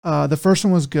The first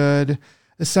one was good.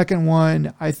 The second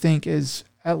one, I think, is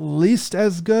at least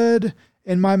as good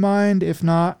in my mind, if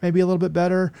not maybe a little bit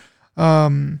better.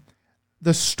 Um,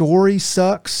 the story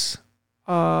sucks.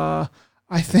 I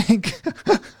think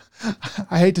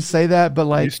I hate to say that, but You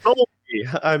like, stole me.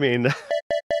 I mean,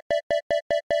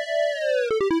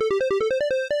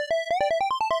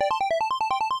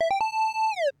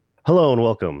 hello and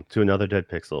welcome to another Dead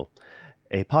Pixel,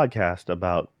 a podcast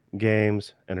about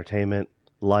games, entertainment,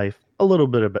 life, a little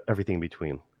bit of everything in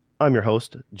between. I'm your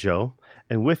host, Joe,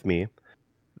 and with me,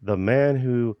 the man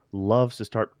who loves to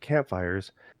start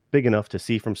campfires big enough to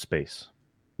see from space.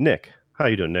 Nick. How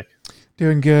you doing, Nick?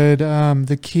 doing good.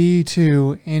 The key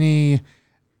to any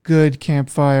good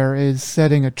campfire is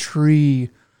setting a tree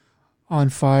on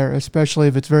fire, especially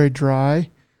if it's very dry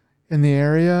in the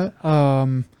area.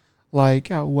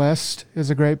 Like out west is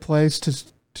a great place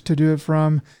to do it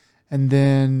from. And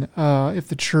then if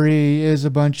the tree is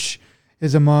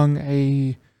among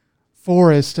a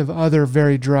forest of other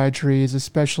very dry trees,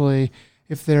 especially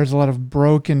if there's a lot of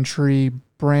broken tree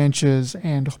branches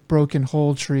and broken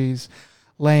whole trees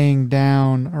laying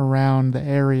down around the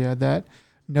area that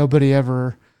nobody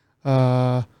ever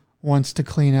uh, wants to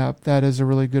clean up. That is a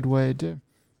really good way to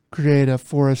create a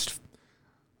forest.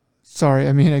 Sorry,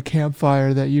 I mean a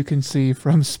campfire that you can see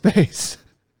from space.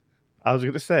 I was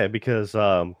going to say because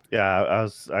yeah,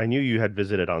 I knew you had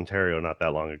visited Ontario not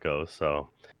that long ago, so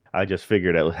I just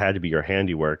figured it had to be your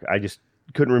handiwork. I just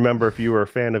couldn't remember if you were a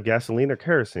fan of gasoline or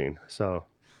kerosene. So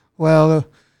Well,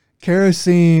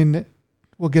 kerosene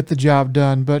will get the job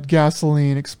done, but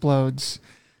gasoline explodes.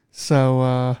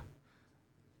 So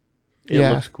it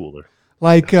yeah, looks cooler.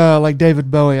 like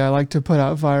David Bowie, I like to put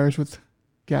out fires with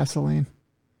gasoline.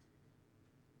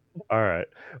 All right.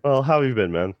 Well, how have you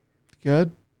been, man?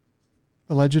 Good,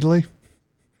 allegedly.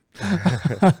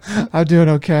 I'm doing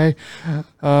okay.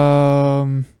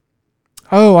 Um,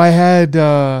 oh, I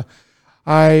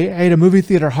ate a movie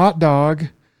theater hot dog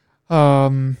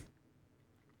um,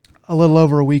 a little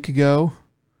over a week ago,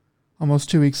 almost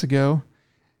 2 weeks ago,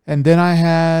 and then I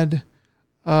had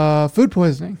food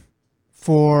poisoning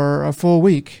for a full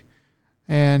week,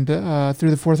 and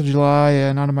through the 4th of July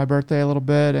and onto my birthday a little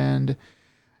bit, and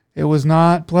it was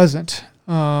not pleasant.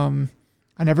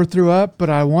 I never threw up, but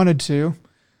I wanted to.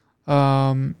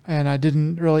 And I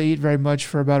didn't really eat very much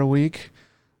for about a week.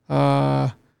 Uh,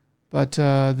 but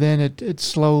then it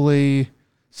slowly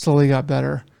got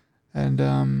better,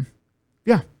 and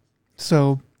yeah.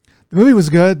 So the movie was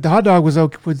good. The hot dog was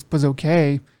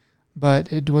okay,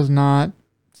 but it was not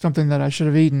something that I should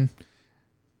have eaten.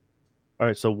 All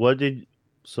right.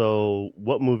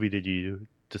 What movie did you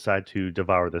decide to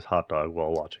devour this hot dog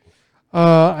while watching?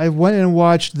 I went and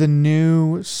watched the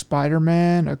new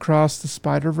Spider-Man Across the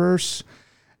Spider-Verse,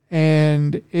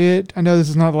 and I know this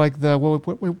is not like the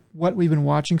what we've been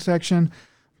watching section,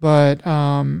 but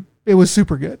it was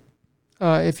super good.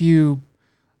 If you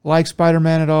like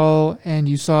Spider-Man at all and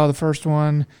you saw the first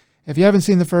one, if you haven't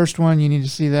seen the first one, you need to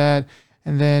see that.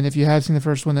 And then if you have seen the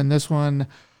first one, then this one,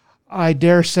 I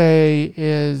dare say,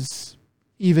 is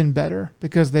even better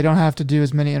because they don't have to do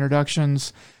as many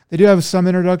introductions. They do have some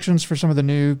introductions for some of the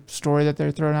new story that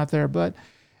they're throwing out there, but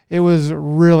it was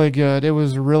really good. It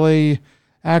was really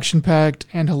action packed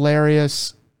and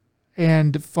hilarious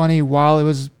and funny while it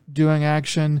was doing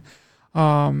action.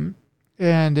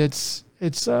 And it's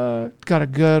got a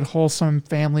good wholesome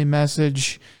family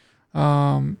message.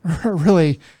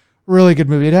 Really really good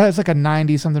movie. It has like a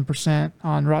 90 something percent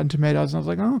on Rotten Tomatoes, and I was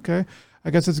like, oh okay, I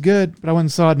guess it's good. But I went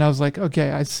and saw it, and I was like,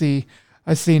 okay, I see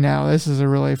now. This is a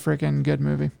really freaking good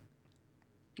movie.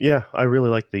 Yeah, I really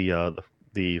like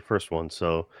the first one.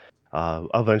 So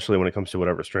eventually, when it comes to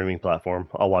whatever streaming platform,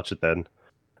 I'll watch it then.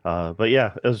 But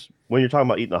yeah, as when you're talking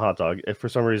about eating a hot dog, if for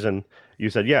some reason you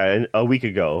said yeah a week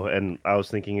ago, and I was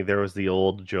thinking there was the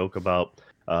old joke about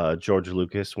George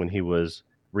Lucas when he was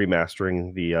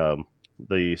remastering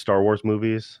the Star Wars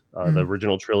movies, the Mm.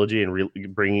 original trilogy, and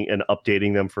bringing and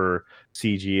updating them for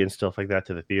CG and stuff like that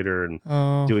to the theater and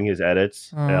Oh, doing his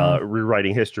edits, oh,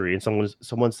 rewriting history. And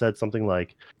someone said something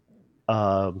like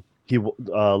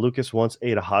Lucas once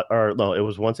ate a hot or no, it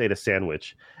was once ate a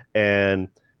sandwich, and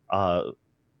uh,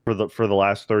 for the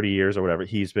last 30 years or whatever,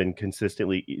 he's been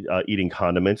consistently eating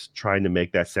condiments, trying to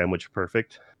make that sandwich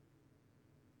perfect.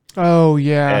 oh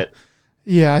yeah, And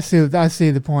yeah. I see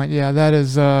the point. Yeah, that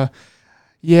is.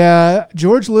 Yeah.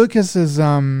 George Lucas is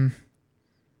man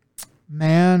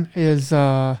is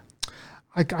I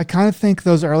kind of think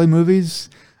those early movies.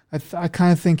 I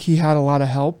kind of think he had a lot of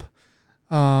help.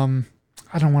 Um,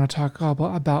 I don't want to talk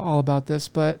about all about this,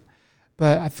 but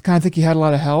I kind of think he had a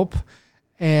lot of help,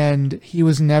 and he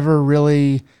was never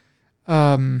really.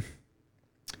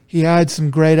 He had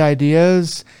some great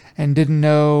ideas and didn't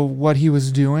know what he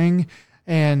was doing,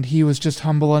 and he was just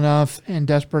humble enough and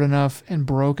desperate enough and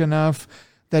broke enough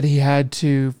that he had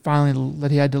to that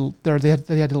he had to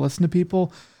listen to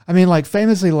people. I mean, like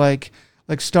famously, like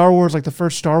Star Wars, like the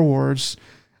first Star Wars,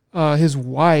 his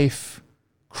wife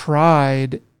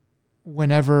cried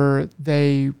whenever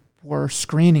they were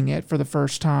screening it for the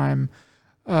first time.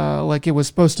 Like it was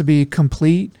supposed to be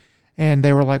complete, and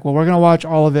they were like, well, we're going to watch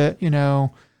all of it,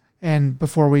 and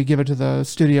before we give it to the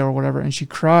studio or whatever. And she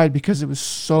cried because it was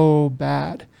so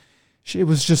bad. It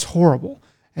was just horrible.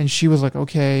 And she was like,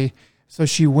 okay. So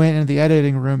she went into the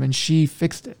editing room and she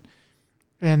fixed it.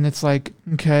 And it's like,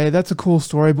 okay, that's a cool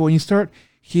story. But when you start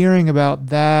hearing about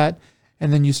that,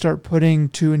 and then you start putting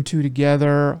two and two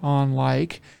together on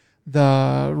like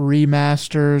the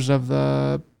remasters of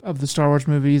the Star Wars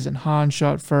movies, and Han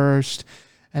shot first,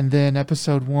 and then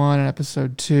episode 1 and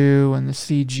episode 2 and the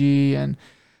CG, and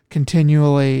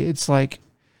continually, it's like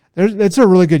it's a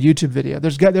really good YouTube video.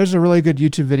 There's a really good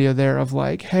YouTube video there of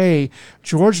like, hey,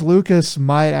 George Lucas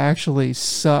might actually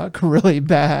suck really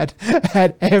bad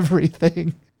at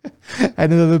everything.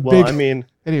 And then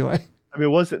anyway. I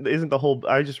mean, isn't the whole?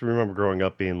 I just remember growing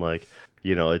up being like,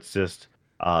 it's just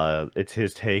it's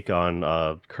his take on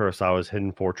Kurosawa's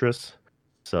Hidden Fortress.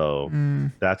 So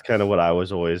that's kind of what I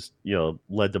was always,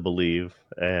 led to believe.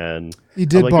 And he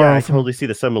did like, borrow I totally see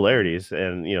the similarities.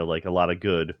 And, like a lot of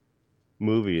good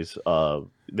movies,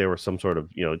 there was some sort of,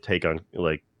 take on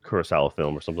like Kurosawa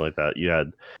film or something like that. You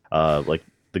had like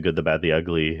The Good, the Bad, the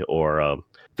Ugly, or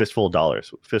Fistful of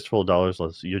Dollars. Fistful of Dollars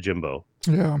was Yojimbo.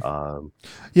 Yeah.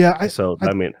 So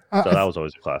that was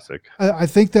always a classic. I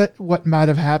think that what might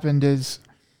have happened is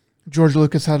George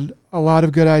Lucas had a lot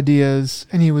of good ideas,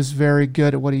 and he was very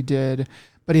good at what he did,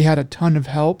 but he had a ton of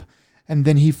help, and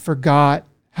then he forgot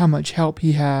how much help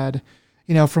he had,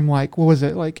 from like, what was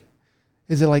it, like,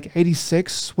 is it like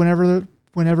 86 whenever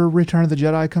Return of the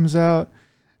Jedi comes out,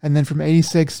 and then from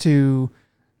 86 to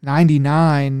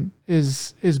 99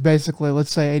 is basically,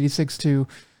 let's say 86 to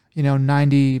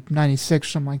 90,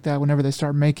 96, something like that, whenever they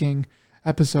start making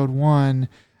episode 1,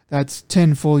 that's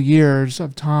 10 full years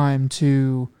of time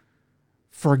to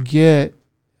forget,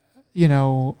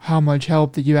 how much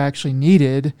help that you actually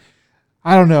needed.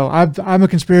 I don't know. I'm a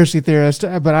conspiracy theorist,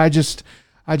 but I just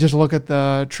look at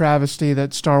the travesty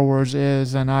that Star Wars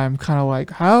is, and I'm kind of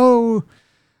like,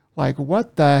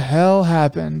 what the hell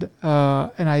happened?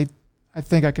 And I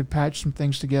think I could patch some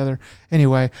things together.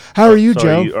 Anyway, how are you,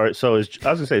 Joe? I was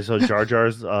gonna say, so Jar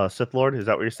Jar's Sith Lord, is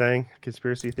that what you're saying?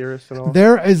 Conspiracy theorists and all?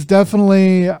 There's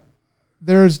definitely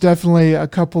a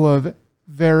couple of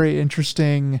very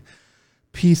interesting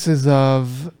pieces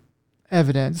of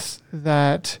evidence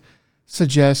that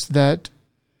suggest that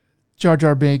Jar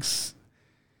Jar Binks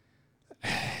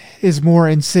is more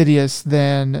insidious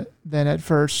than at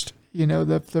first, than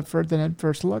at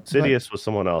first look. Sidious was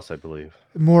someone else, I believe.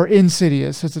 More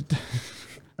insidious. It's a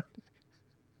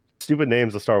stupid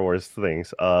names of Star Wars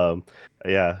things.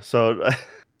 Yeah. So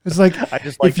it's like I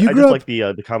just like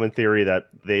the common theory that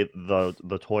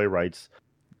the toy rights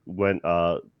went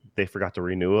they forgot to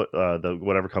renew it, the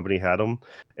whatever company had them,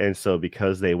 and so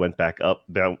because they went back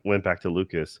to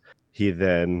Lucas, he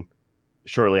then,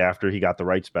 shortly after he got the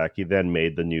rights back, he then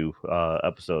made the new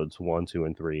episodes 1, 2,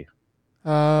 and 3.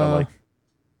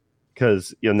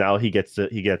 Because now he gets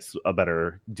a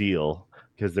better deal,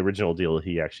 because the original deal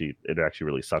it actually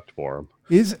really sucked for him.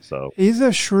 He's a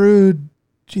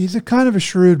kind of a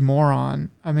shrewd moron.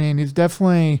 I mean, he's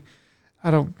definitely,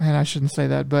 I shouldn't say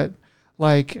that, but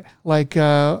like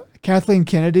Kathleen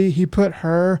Kennedy, he put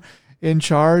her in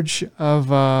charge of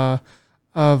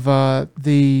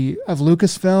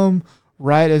Lucasfilm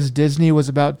right as Disney was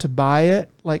about to buy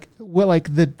it. Literally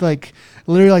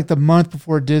the month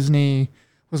before Disney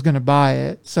was going to buy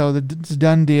it. So it's a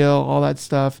done deal, all that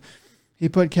stuff. He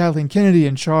put Kathleen Kennedy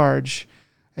in charge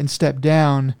and stepped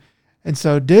down. And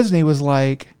so Disney was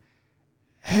like,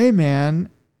 hey man,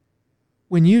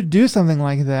 when you do something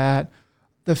like that,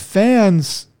 the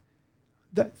fans,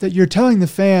 that you're telling the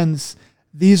fans,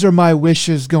 these are my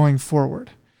wishes going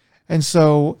forward. And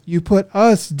so you put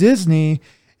us, Disney,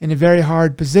 in a very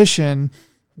hard position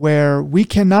where we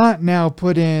cannot now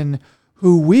put in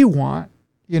who we want.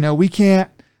 We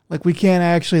can't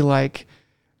actually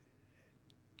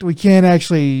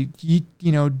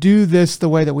do this the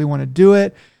way that we want to do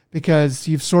it, because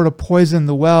you've sort of poisoned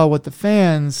the well with the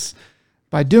fans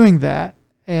by doing that.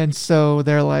 And so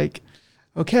they're like,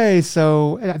 okay,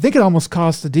 so I think it almost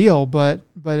cost the deal, but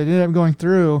it ended up going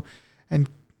through, and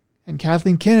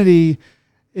Kathleen Kennedy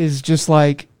is just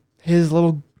like, his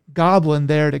little goblin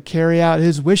there to carry out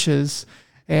his wishes.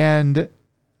 And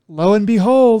lo and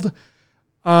behold,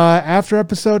 after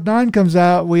episode 9 comes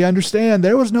out, we understand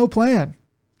there was no plan.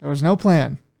 There was no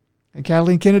plan. And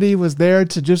Kathleen Kennedy was there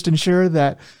to just ensure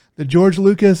that the George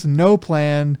Lucas no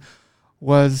plan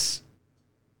was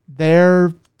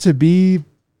there to be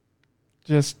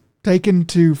just taken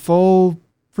to full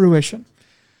fruition.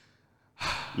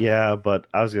 Yeah, but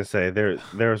I was gonna say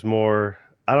there's more.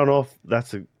 I don't know if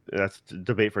that's a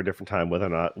debate for a different time whether or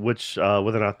not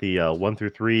whether or not the 1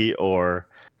 through 3 or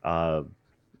uh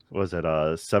was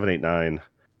it 7, 8, 9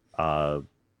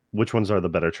 which ones are the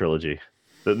better trilogy?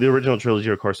 The original trilogy,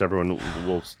 of course, everyone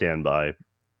will stand by.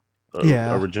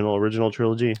 Yeah. Original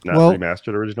trilogy, not Well,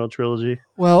 remastered original trilogy.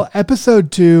 Well,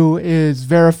 episode 2 is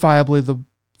verifiably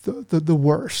the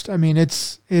worst. I mean, it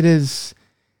is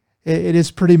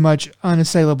pretty much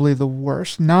unassailably the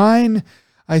worst. 9,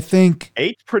 I think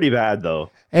 8's pretty bad though.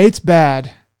 8's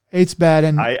bad. 8's bad,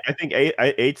 and I think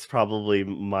eight's probably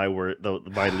my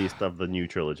my least of the new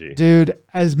trilogy. dude,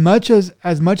 as much as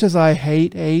I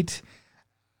hate 8,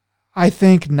 I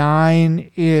think 9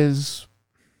 is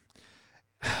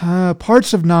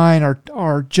parts of 9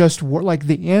 are just like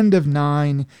the end of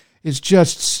 9 is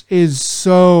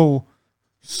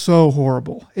so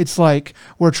horrible. It's like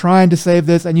we're trying to save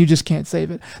this and you just can't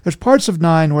save it. There's parts of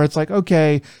 9 where it's like,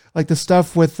 okay, like the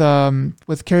stuff with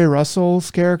Kerry Russell's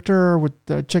character, with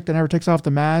the chick that never takes off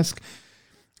the mask.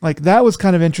 Like that was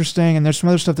kind of interesting, and there's some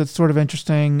other stuff that's sort of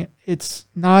interesting.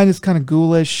 9 is kind of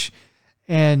ghoulish,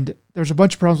 and there's a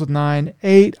bunch of problems with 9.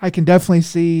 8, I can definitely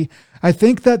see. I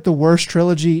think that the worst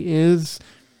trilogy is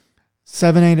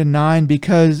 7, 8, and 9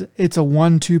 because it's a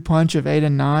 1-2 punch of 8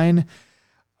 and 9.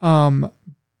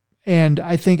 And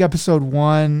I think episode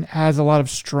 1 has a lot of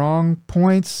strong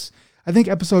points. I think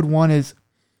episode 1 is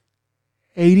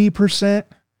 80%,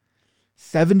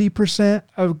 70%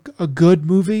 of a good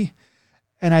movie.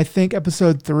 And I think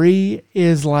episode 3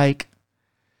 is like,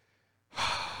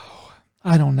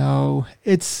 I don't know.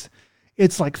 It's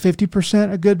like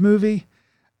 50% a good movie.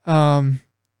 And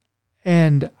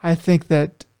I think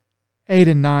that 8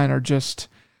 and 9 are just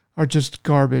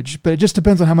garbage. But it just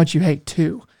depends on how much you hate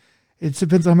 2. It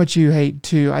depends on how much you hate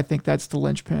 2. I think that's the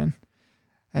linchpin.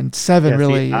 And 7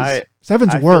 really is.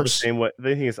 7's worse. The same way.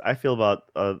 The thing is, I feel about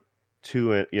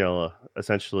 2 and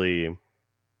essentially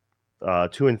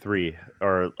 2 and 3,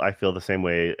 or I feel the same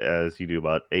way as you do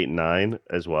about 8 and 9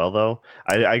 as well. Though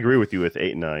I agree with you with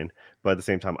 8 and 9, but at the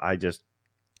same time, I just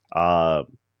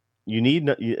you need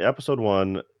episode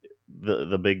 1.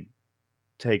 The big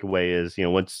takeaway is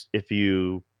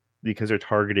because they're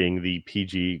targeting the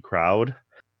PG crowd.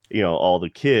 All the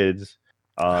kids.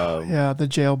 Yeah, the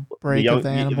jailbreak of the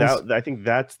animals. I think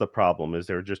that's the problem, is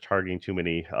they're just targeting too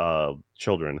many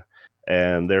children,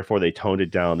 and therefore they toned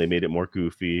it down. They made it more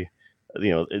goofy.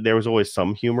 There was always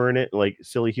some humor in it, like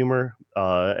silly humor,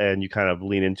 and you kind of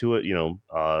lean into it,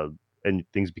 and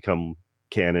things become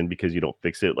canon because you don't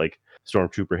fix it, like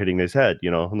Stormtrooper hitting his head,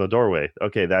 in the doorway.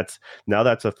 Okay, that's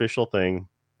official thing,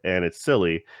 and it's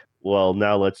silly. Well,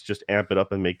 now let's just amp it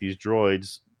up and make these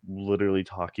droids literally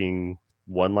talking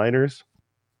one-liners.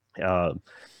 I don't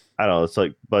know. It's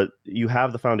like, but you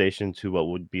have the foundation to what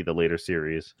would be the later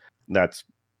series. It's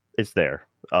there.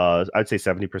 I'd say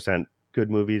 70% good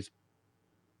movies.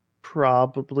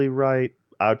 Probably right.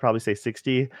 I would probably say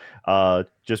 60.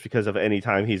 Just because of any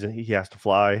time he has to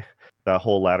fly, that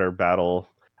whole ladder battle.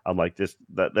 I'm like there's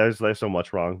so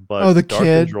much wrong. But the Darth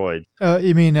kid. and droids.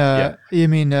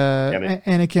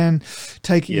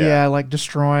 Anakin like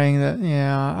destroying the.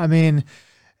 Yeah, I mean,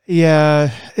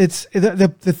 yeah. It's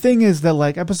the thing is that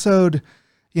like episode,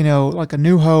 like A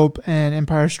New Hope and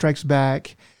Empire Strikes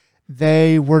Back,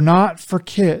 they were not for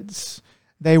kids.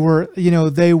 They were,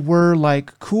 they were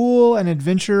like cool and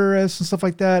adventurous and stuff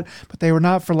like that, but they were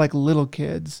not for like little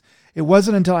kids. It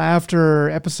wasn't until after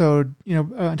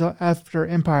until after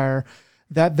Empire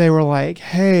that they were like,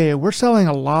 hey, we're selling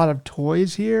a lot of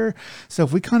toys here. So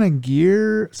if we kind of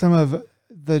gear some of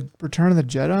the Return of the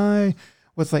Jedi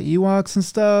with like Ewoks and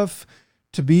stuff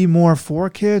to be more for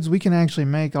kids, we can actually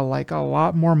make a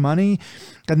lot more money.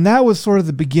 And that was sort of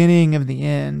the beginning of the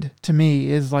end to me,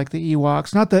 is like the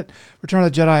Ewoks. Not that Return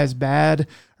of the Jedi is bad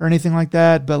or anything like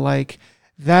that, but like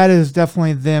that is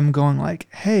definitely them going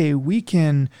like, hey, we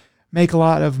can make a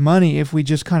lot of money if we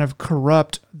just kind of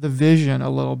corrupt the vision a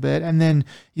little bit. And then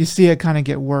you see it kind of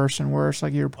get worse and worse,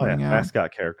 like you were pointing out.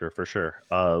 Mascot character for sure.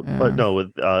 But no,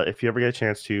 if you ever get a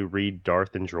chance to read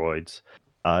Darth and Droids,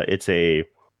 it's a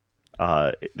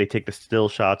they take the still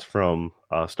shots from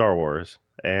Star Wars,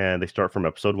 and they start from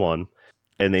episode 1,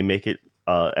 and they make it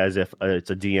as if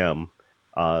it's a DM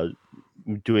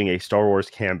doing a Star Wars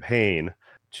campaign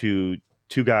to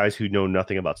two guys who know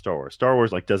nothing about Star Wars. Star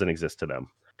Wars like doesn't exist to them,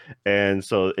 and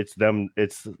so it's them.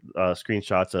 It's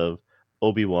screenshots of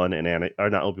Obi-Wan and Anakin, or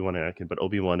not Obi-Wan and Anakin, but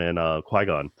Obi-Wan and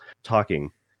Qui-Gon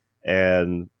talking,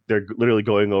 and they're literally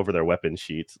going over their weapon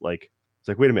sheets. Like it's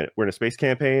like, wait a minute, we're in a space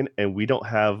campaign and we don't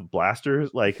have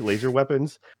blasters like laser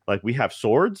weapons. Like we have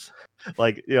swords.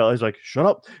 Like it's like, shut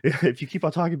up. If you keep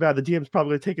on talking bad, the DM's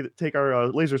probably gonna take our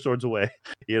laser swords away.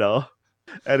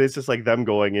 And it's just like them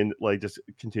going in, like just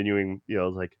continuing,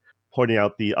 like pointing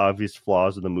out the obvious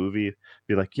flaws in the movie.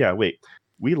 Be like, yeah, wait,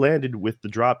 we landed with the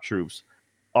drop troops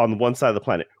on one side of the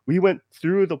planet. We went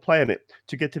through the planet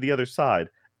to get to the other side,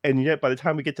 and yet by the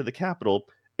time we get to the capital,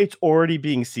 it's already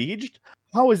being sieged.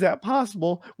 How is that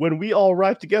possible when we all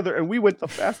arrived together and we went the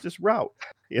fastest route?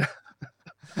 Yeah.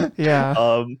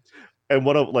 Yeah. And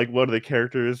one of the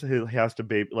characters, he has to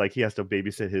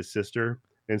babysit his sister,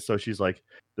 and so she's like,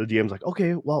 the DM's like,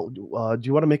 okay, well, do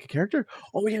you want to make a character?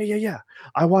 Oh yeah.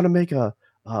 I want to make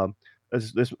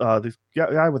this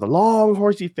guy with a long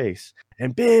horsey face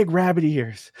and big rabbit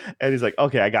ears, and he's like,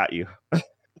 okay, I got you.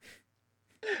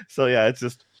 So yeah, it's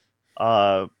just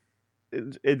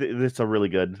it's a really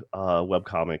good web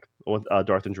comic with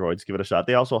Darth and Droids. Give it a shot.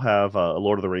 They also have a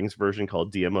Lord of the Rings version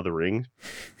called DM of the Ring.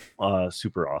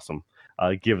 Super awesome.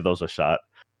 Give those a shot.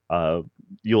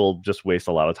 You'll just waste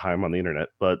a lot of time on the internet,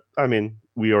 but I mean,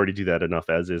 we already do that enough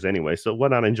as is anyway, so why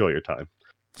not enjoy your time?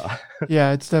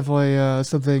 Yeah, it's definitely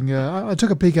something. I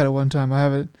took a peek at it one time. I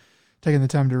haven't taken the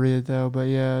time to read it though, but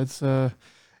yeah, it's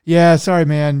yeah. Sorry,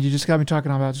 man. You just got me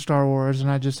talking about Star Wars, and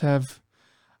I just have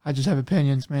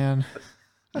opinions, man.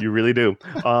 You really do.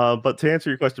 But to answer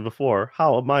your question before,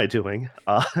 how am I doing?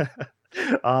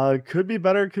 Could be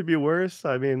better, could be worse.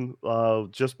 I mean,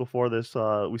 just before this,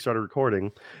 we started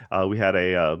recording. We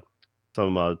had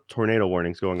some tornado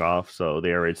warnings going off, so the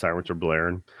air raid sirens are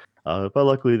blaring. But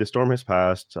luckily, the storm has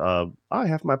passed. I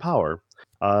have my power.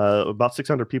 About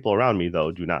 600 people around me,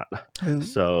 though, do not.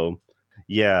 So,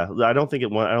 yeah, I don't think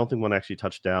one actually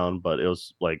touched down, but it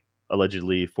was like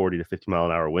allegedly 40 to 50 mile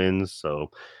an hour winds.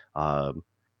 So, our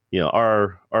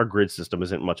grid system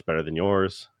isn't much better than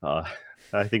yours.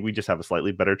 I think we just have a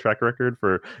slightly better track record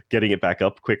for getting it back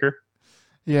up quicker.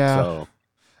 Yeah. So,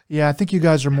 yeah, I think you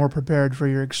guys are more prepared for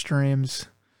your extremes.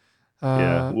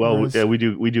 Yeah. Well, we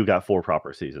do got 4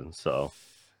 proper seasons. So.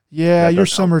 Yeah, your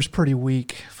summer's pretty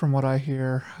weak, from what I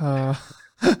hear.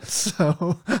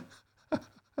 So,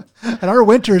 and our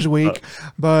winter's weak,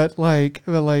 but like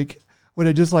when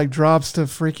it just like drops to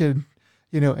freaking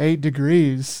 8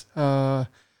 degrees. I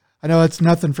know it's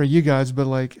nothing for you guys, but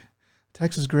like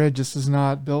Texas grid just is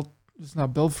not built. It's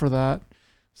not built for that.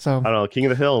 So I don't know, King of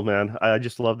the Hill, man. I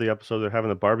just love the episode. They're having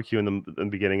the barbecue in the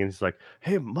beginning, and he's like,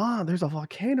 "Hey, Mom, there's a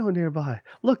volcano nearby.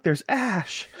 Look, there's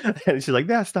ash." And she's like,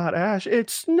 "That's not ash,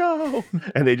 it's snow."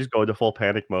 And they just go into full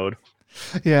panic mode.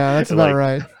 Yeah, that's about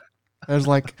right. There's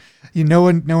like, no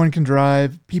one can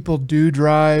drive. People do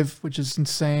drive, which is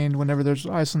insane. Whenever there's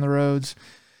ice on the roads,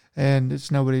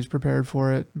 and nobody's prepared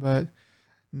for it. But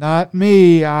not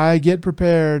me. I get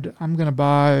prepared. I'm gonna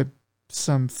buy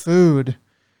some food.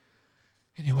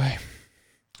 Anyway.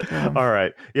 All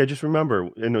right. Yeah, just remember,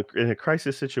 in a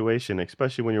crisis situation,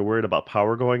 especially when you're worried about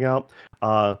power going out,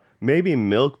 maybe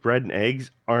milk, bread, and eggs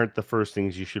aren't the first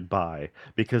things you should buy,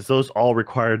 because those all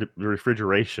require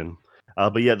refrigeration.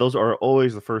 But yeah, those are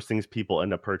always the first things people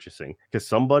end up purchasing, because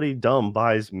somebody dumb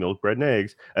buys milk, bread, and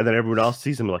eggs, and then everyone else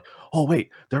sees them like, oh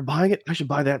wait, they're buying it, I should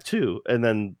buy that too. And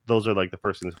then those are like the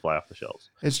first things to fly off the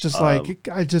shelves. It's just like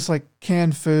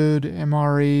canned food,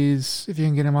 MREs, if you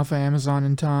can get them off of Amazon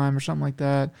in time or something like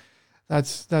that.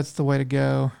 That's the way to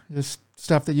go. Just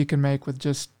stuff that you can make with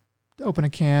just open a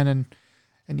can and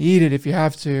eat it if you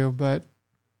have to. But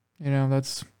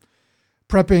that's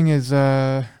prepping is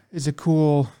a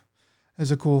cool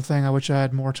thing. I wish I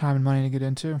had more time and money to get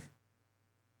into.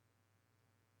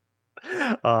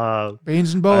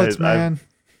 Beans and bullets, man.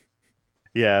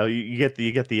 Yeah, you get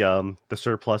the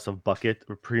surplus of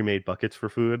pre-made buckets for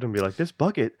food, and be like, this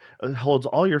bucket holds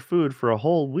all your food for a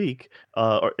whole week,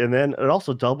 and then it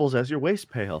also doubles as your waste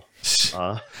pail.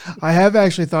 I have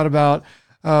actually thought about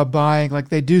buying, like,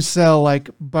 they do sell like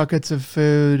buckets of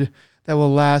food that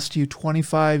will last you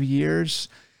 25 years,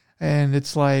 and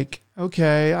it's like,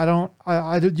 okay,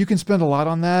 you can spend a lot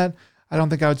on that. I don't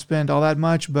think I would spend all that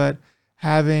much, but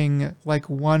having like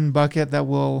one bucket that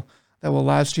will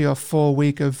last you a full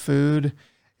week of food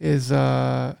is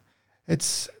that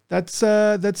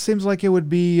seems like it would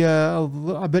be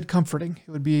a bit comforting.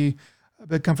 It would be a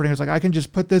bit comforting. It's like I can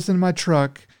just put this in my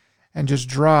truck and just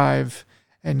drive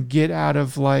and get out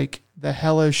of like the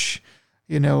hellish,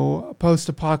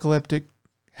 post-apocalyptic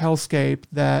hellscape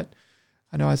that,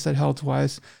 I know I said hell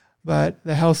twice, but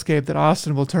the hellscape that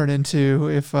Austin will turn into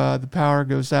if the power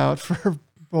goes out for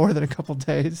more than a couple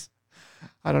days.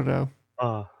 I don't know.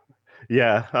 Uh,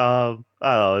 yeah. I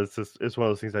don't know. It's one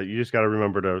of those things that you just got to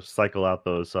remember to cycle out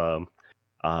those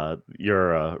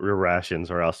your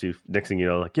rations, or else you next thing you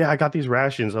know, like, yeah, I got these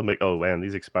rations. I'm like, oh man,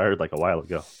 these expired like a while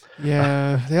ago.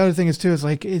 Yeah. The other thing is too is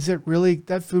like, is it really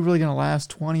that food really gonna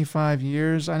last 25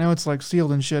 years? I know it's like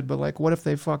sealed and shit, but like, what if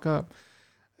they fuck up?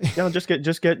 No, just do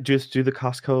the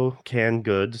Costco canned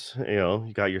goods.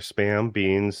 You got your spam,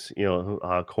 beans,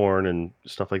 corn and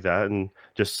stuff like that, and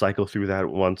just cycle through that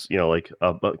once. Like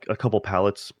a couple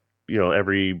pallets,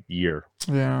 every year.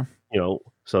 Yeah.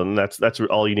 So then that's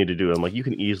all you need to do. And like you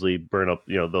can easily burn up,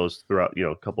 those throughout,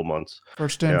 a couple months.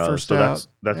 First in, first So out.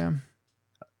 that's. Yeah.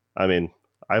 I mean,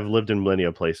 I've lived in many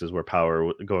of places where power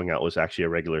going out was actually a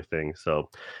regular thing. So,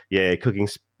 yeah, cooking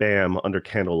spam under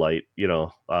candlelight,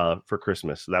 for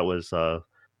Christmas. That was a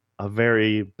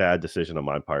very bad decision on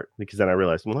my part, because then I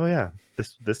realized, well, oh yeah,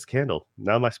 this candle,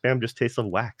 now my spam just tastes of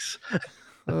wax.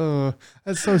 Oh,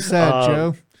 that's so sad, Um,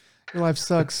 Joe. Your life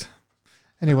sucks.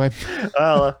 Anyway.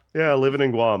 yeah, living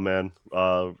in Guam, man.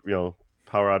 Power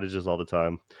outages all the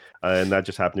time, and that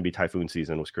just happened to be typhoon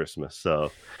season, was Christmas.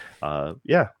 So,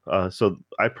 yeah. So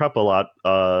I prep a lot.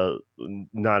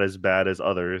 Not as bad as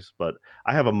others, but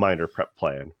I have a minor prep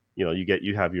plan.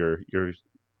 You have your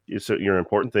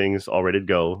important things all ready to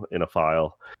go in a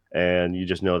file, and you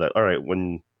just know that, all right,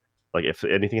 when, like, if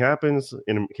anything happens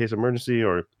in case of emergency,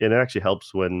 or it actually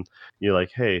helps when you're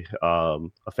like, hey, a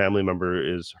family member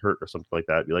is hurt or something like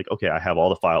that. You're like, okay, I have all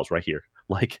the files right here,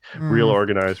 like real Mm.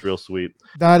 organized, real sweet.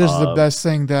 That is the Um, best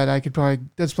thing that I could probably,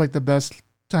 that's like the best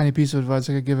tiny piece of advice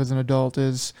I could give as an adult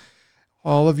is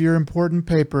all of your important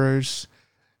papers,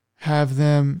 have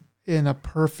them in a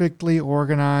perfectly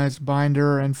organized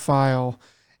binder and file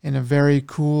in a very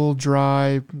cool,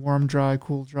 dry, warm, dry,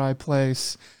 cool, dry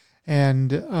place,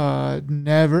 and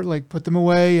never like put them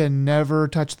away and never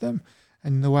touch them.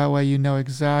 And the way you know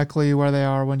exactly where they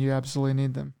are when you absolutely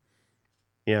need them.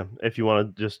 Yeah, if you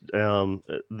want to just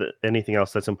anything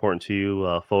else that's important to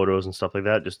you, photos and stuff like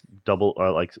that, just double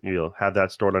like have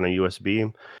that stored on a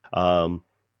USB. Um,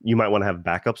 you might want to have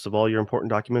backups of all your important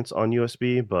documents on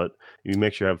USB, but you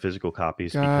make sure you have physical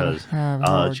copies, Gotta because have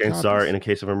hard chances are, in copies. a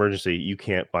case of emergency, you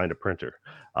can't find a printer.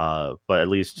 But at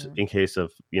least Yeah. in case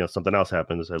of something else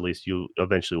happens, at least you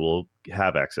eventually will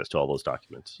have access to all those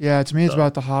documents. Yeah, to me, it's So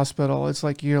about the hospital. It's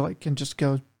like you like can just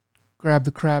go grab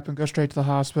the crap and go straight to the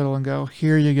hospital and go,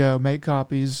 here you go, make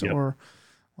copies yep. or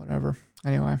whatever.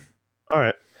 Anyway, All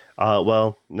right.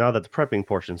 Well, now that the prepping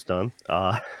portion's done,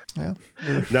 yeah.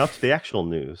 now to the actual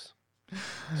news.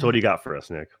 So what do you got for us,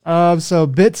 Nick? So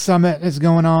Bit Summit is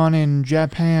going on in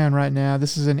Japan right now.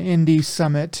 This is an indie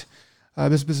summit.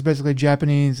 This is basically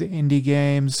Japanese indie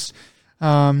games.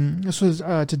 This was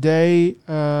today,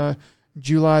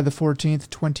 July the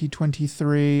 14th,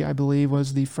 2023, I believe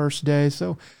was the first day.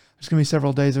 So there's going to be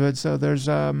several days of it. So there's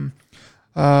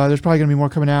probably going to be more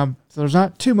coming out. So there's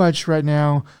not too much right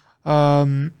now.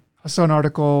 I saw an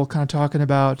article kind of talking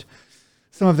about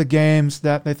some of the games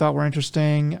that they thought were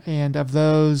interesting, and of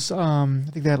those, I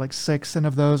think they had like 6, and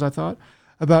of those, I thought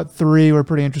about 3 were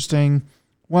pretty interesting.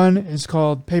 One is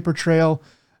called Paper Trail.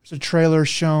 There's a trailer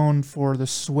shown for the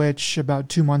Switch about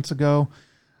 2 months ago.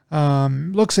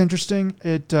 Looks interesting.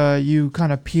 It you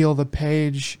kind of peel the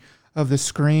page of the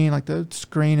screen, like the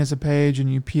screen is a page,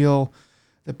 and you peel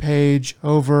the page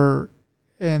over,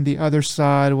 and the other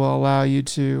side will allow you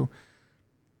to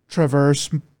traverse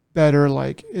better.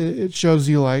 Like it shows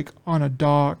you like on a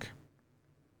dock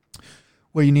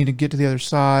where you need to get to the other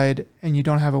side and you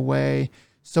don't have a way.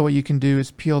 So what you can do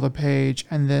is peel the page,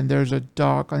 and then there's a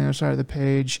dock on the other side of the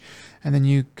page, and then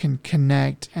you can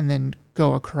connect and then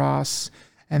go across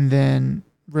and then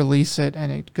release it,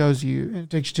 and it takes you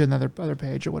to another other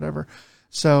page or whatever.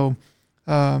 So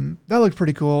that looked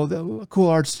pretty cool. The cool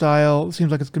art style. It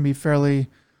seems like it's gonna be fairly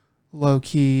low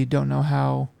key. Don't know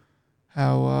how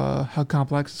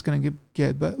complex it's gonna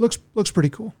get, but looks pretty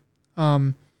cool.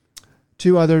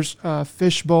 2 others,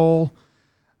 Fishbowl.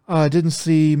 Didn't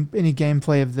see any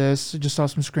gameplay of this. Just saw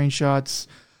some screenshots.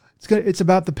 It's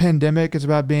about the pandemic. It's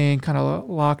about being kind of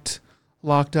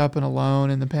locked up and alone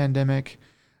in the pandemic.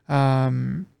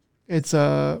 It's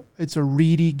a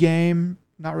ready game,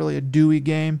 not really a doey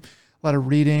game. A lot of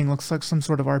reading. Looks like some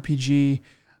sort of RPG.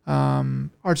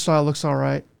 Art style looks all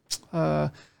right.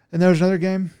 And there's another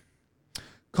game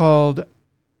called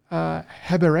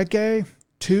Hebereke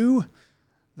 2.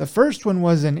 The first one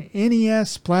was an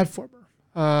NES platformer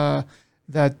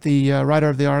that the writer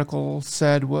of the article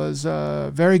said was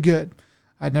very good.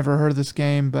 I'd never heard of this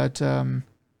game, but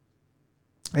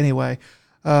anyway,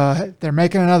 they're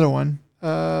making another one.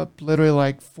 Literally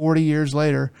like 40 years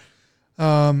later.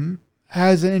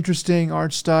 Has an interesting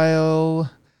art style,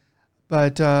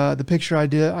 but the picture I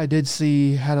did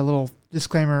see had a little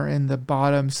disclaimer in the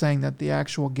bottom saying that the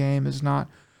actual game is not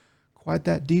quite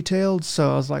that detailed.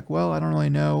 So I was like, well, I don't really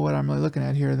know what I'm really looking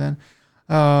at here then.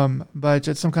 But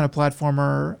it's some kind of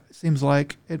platformer. Seems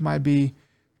like it might be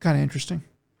kind of interesting.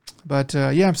 But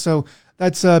yeah, so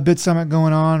that's Bit Summit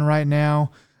going on right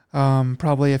now.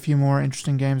 Probably a few more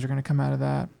interesting games are going to come out of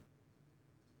that.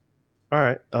 All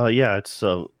right. Yeah, it's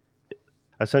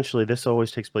essentially this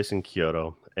always takes place in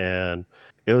Kyoto, and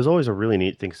it was always a really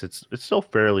neat thing 'cause it's still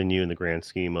fairly new in the grand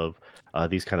scheme of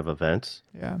these kind of events.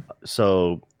 Yeah,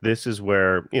 So this is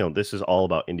where this is all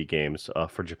about indie games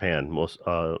for Japan, most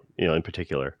in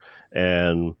particular,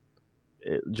 and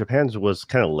Japan's was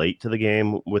kind of late to the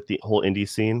game with the whole indie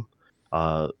scene,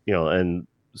 and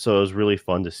so it was really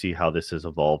fun to see how this has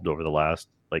evolved over the last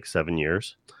like 7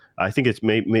 years. I think it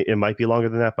might be longer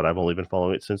than that, but I've only been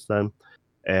following it since then,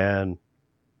 and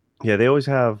yeah, they always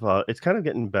have. It's kind of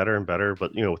getting better and better,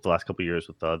 but with the last couple of years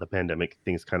with the pandemic,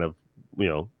 things kind of,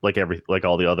 like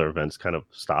all the other events, kind of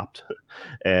stopped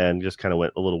and just kind of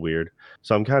went a little weird.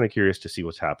 So I'm kind of curious to see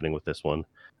what's happening with this one.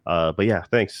 But yeah,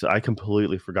 thanks. I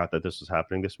completely forgot that this was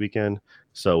happening this weekend.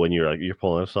 So when you're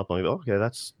pulling this up, I'm like, okay,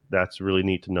 that's really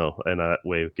neat to know, and that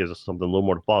way it gives us something a little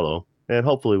more to follow, and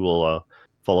hopefully we'll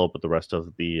follow up with the rest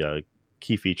of the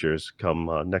key features come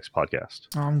next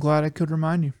podcast. I'm glad I could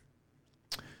remind you.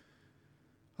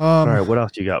 All right, what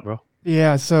else you got, bro?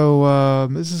 Yeah, so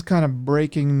this is kind of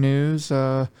breaking news.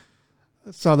 I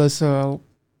saw this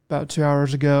about 2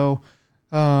 hours ago.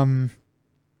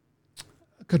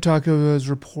 Kotaku is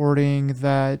reporting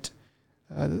that,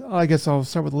 I guess I'll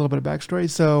start with a little bit of backstory.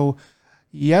 So,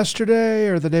 yesterday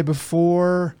or the day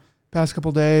before, past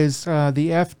couple days,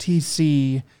 the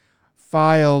FTC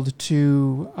filed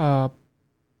to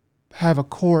have a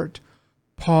court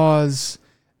pause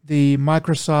the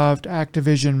Microsoft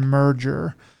Activision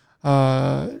merger.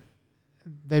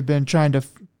 They've been trying to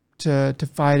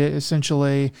fight it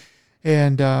essentially,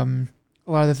 and a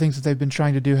lot of the things that they've been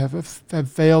trying to do have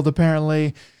failed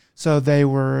apparently. So they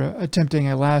were attempting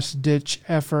a last ditch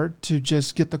effort to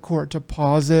just get the court to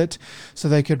pause it, so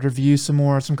they could review some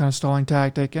kind of stalling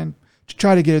tactic and to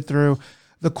try to get it through.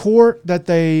 The court that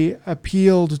they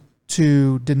appealed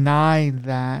to denied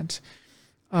that,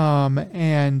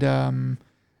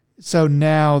 so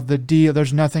now the deal,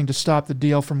 there's nothing to stop the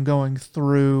deal from going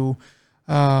through.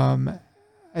 I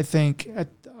think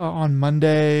on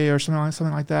Monday or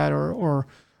something like that, or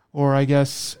I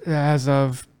guess as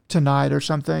of tonight or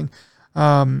something.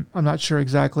 I'm not sure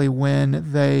exactly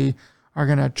when they are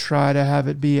going to try to have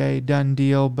it be a done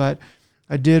deal, but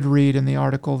I did read in the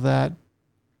article that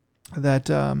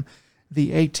the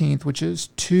 18th, which is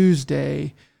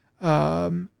Tuesday,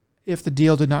 if the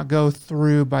deal did not go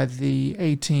through by the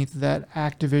 18th, that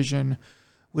Activision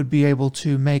would be able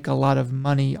to make a lot of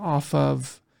money off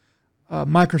of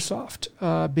Microsoft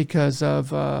because of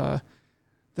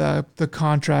the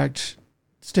contract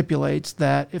stipulates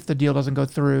that if the deal doesn't go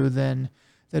through, then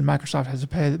Microsoft has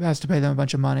to pay them a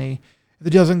bunch of money. If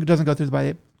the deal doesn't go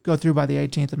through by the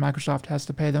 18th, then Microsoft has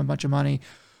to pay them a bunch of money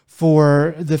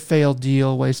for the failed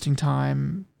deal, wasting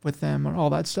time with them, and all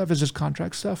that stuff is just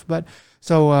contract stuff. But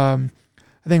so I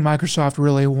think Microsoft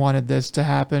really wanted this to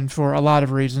happen for a lot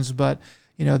of reasons, but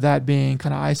that being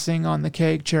kind of icing on the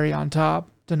cake, cherry on top,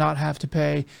 to not have to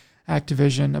pay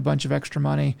Activision a bunch of extra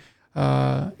money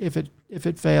if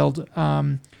it failed.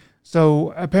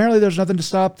 So apparently there's nothing to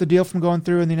stop the deal from going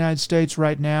through in the United States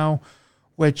right now,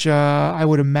 which I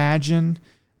would imagine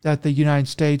that the United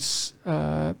States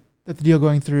that the deal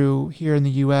going through here in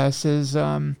the U.S. is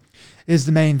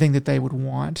the main thing that they would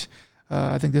want.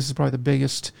 I think this is probably the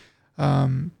biggest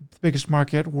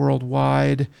market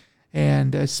worldwide,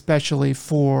 and especially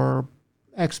for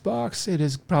Xbox, it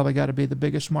has probably got to be the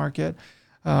biggest market.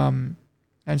 And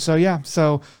so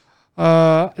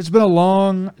it's been a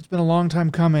long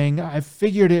time coming. I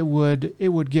figured it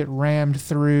would get rammed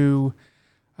through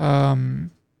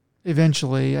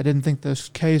eventually. I didn't think this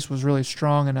case was really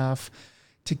strong enough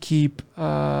to keep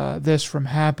this from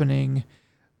happening,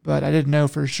 but I didn't know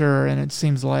for sure. And it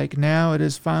seems like now it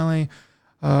is finally,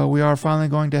 we are finally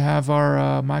going to have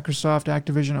our Microsoft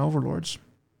Activision overlords.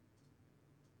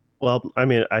 Well, I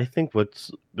mean, I think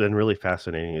what's been really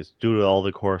fascinating is due to all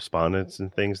the correspondence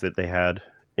and things that they had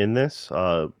in this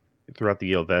throughout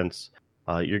the events,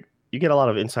 you get a lot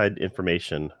of inside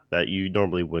information that you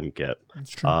normally wouldn't get. That's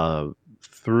true.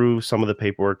 Through some of the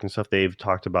paperwork and stuff, they've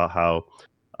talked about how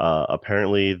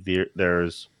Apparently,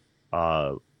 there's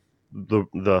uh,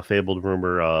 the fabled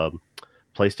rumor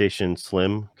PlayStation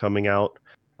Slim coming out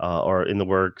or in the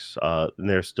works. And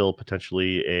there's still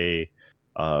potentially a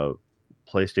uh,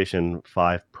 PlayStation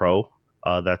 5 Pro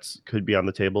that's could be on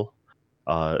the table.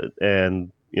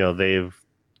 And they've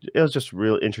it was just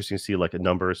really interesting to see like a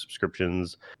number of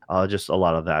subscriptions, just a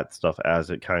lot of that stuff as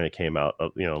it kind of came out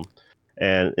of.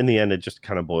 And in the end, it just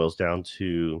kind of boils down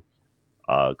to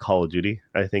Call of Duty.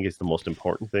 I think is the most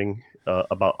important thing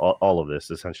about all of this.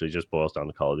 Essentially, just boils down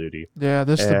to Call of Duty. Yeah,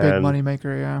 this is the big And money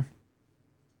maker. Yeah.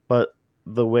 but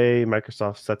the way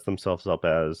Microsoft sets themselves up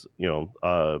as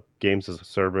games as a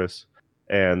service,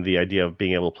 and the idea of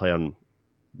being able to play on,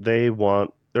 they're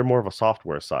more of a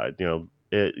software side.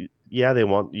 Yeah, they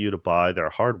want you to buy their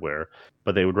hardware,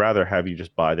 but they would rather have you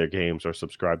just buy their games or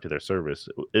subscribe to their service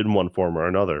in one form or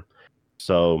another.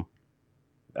 So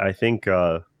I think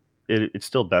it's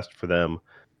still best for them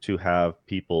to have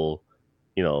people,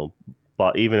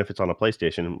 but even if it's on a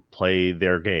PlayStation, play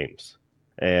their games.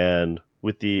 And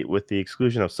with the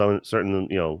exclusion of some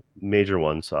certain major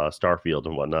ones, Starfield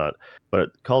and whatnot,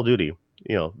 but Call of Duty,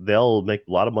 they'll make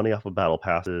a lot of money off of battle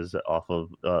passes, off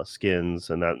of skins,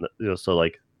 and that so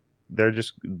like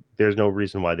there's no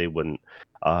reason why they wouldn't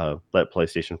let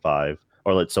PlayStation 5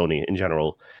 or let Sony in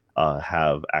general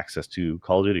have access to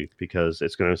Call of Duty, because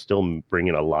it's going to still bring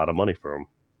in a lot of money for them.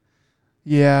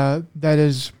 Yeah, that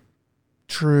is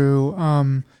true.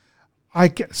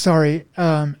 Sorry.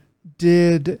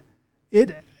 Did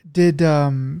it did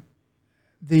the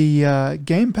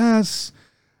Game Pass?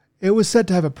 It was set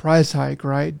to have a price hike,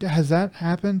 right? Has that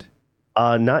happened?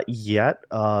 Not yet,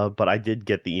 but I did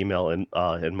get the email in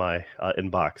my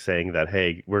inbox saying that,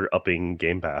 hey, we're upping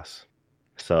Game Pass.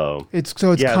 So It's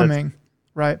yeah, that's coming,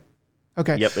 right?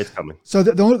 Okay. yep, it's coming. So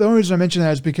the only reason I mention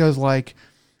that is because, like,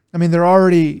 I mean, they're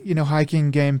already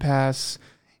hiking Game Pass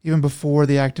even before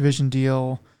the Activision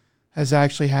deal has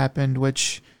actually happened,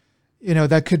 which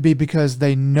that could be because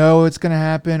they know it's going to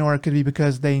happen, or it could be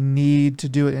because they need to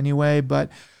do it anyway. But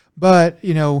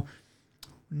now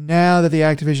that the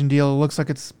Activision deal looks like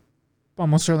it's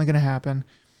almost certainly going to happen,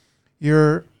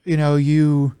 you're you know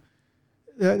you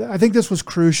I think this was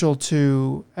crucial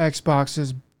to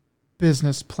Xbox's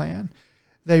business plan.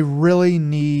 They really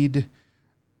need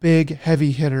big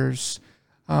heavy hitters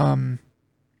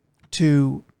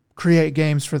to create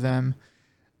games for them,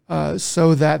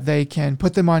 so that they can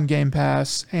put them on Game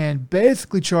Pass and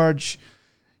basically charge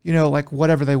like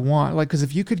whatever they want. Like, because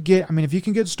if you could get, I mean, if you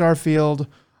can get Starfield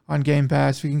on Game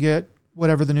Pass, if you can get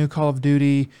whatever the new Call of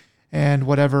Duty and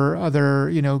whatever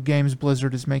other games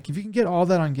Blizzard is making, if you can get all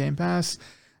that on Game Pass,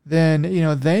 then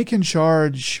they can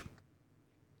charge.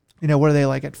 What are they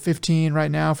like at 15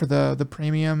 right now for the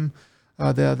premium,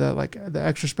 the like the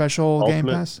extra special Game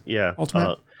Ultimate, Pass yeah.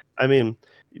 Ultimate? I mean,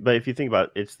 but if you think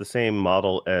about it, it's the same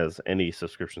model as any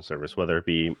subscription service, whether it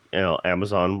be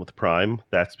Amazon with Prime,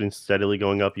 that's been steadily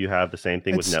going up. You have the same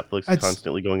thing with It's Netflix, it's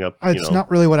constantly going up. it's not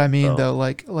really what I mean So though.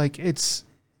 Like it's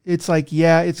like,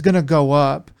 yeah, it's gonna go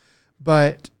up,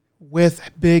 but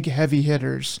with big heavy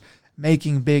hitters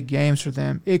making big games for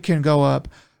them, it can go up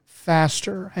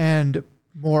faster and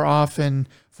more often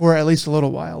for at least a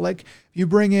little while. Like, if you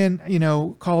bring in,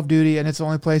 Call of Duty and it's the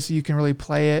only place that you can really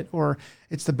play it, or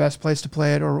it's the best place to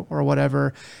play it, or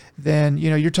whatever, then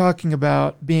you're talking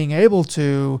about being able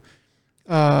to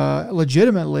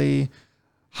legitimately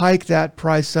hike that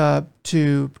price up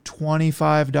to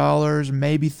 $25,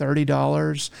 maybe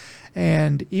 $30.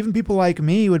 And even people like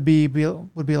me would be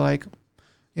like,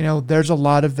 there's a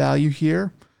lot of value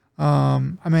here.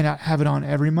 I may not have it on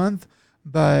every month,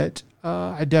 but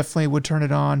I definitely would turn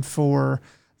it on for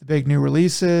the big new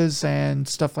releases and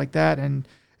stuff like that. And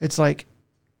it's like,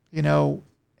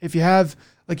 if you have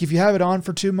it on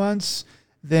for 2 months,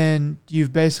 then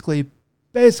you've basically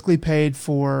paid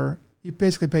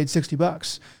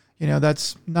 $60.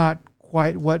 That's not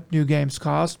quite what new games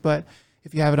cost, but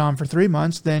if you have it on for 3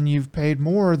 months, then you've paid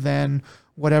more than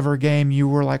whatever game you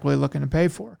were likely looking to pay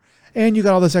for. And you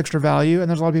got all this extra value, and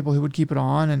there's a lot of people who would keep it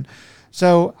on. And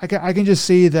so I can just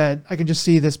see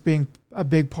this being a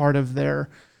big part of their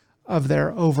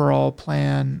overall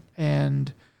plan.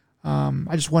 And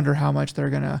I just wonder how much they're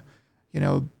gonna,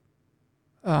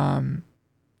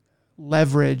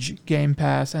 leverage Game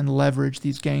Pass and leverage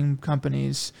these game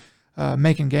companies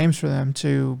making games for them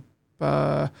to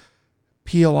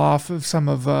peel off of some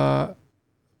of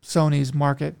Sony's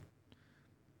market.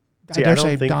 See, I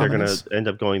don't think they're going to end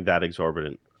up going that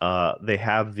exorbitant. They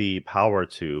have the power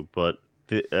to, but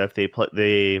if they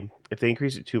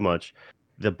increase it too much,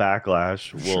 the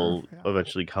backlash For will sure. Yeah.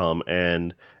 eventually come,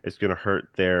 and it's going to hurt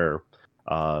their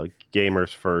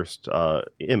gamers first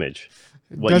image.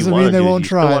 It What you doesn't want mean to they do is won't you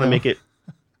still try want to though. make it.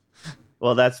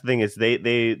 Well, that's the thing is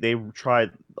they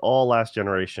tried all last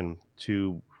generation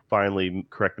to finally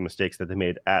correct the mistakes that they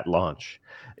made at launch,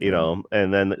 Yeah.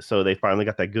 and then so they finally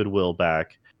got that goodwill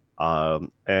back,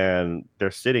 and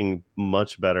they're sitting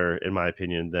much better in my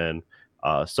opinion than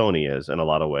Sony is in a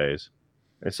lot of ways.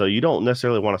 And so you don't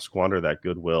necessarily want to squander that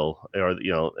goodwill or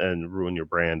and ruin your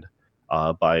brand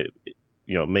by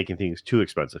making things too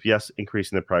expensive. Yes,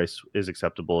 increasing the price is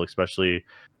acceptable, especially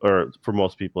or for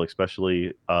most people,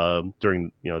 especially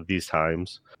during these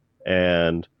times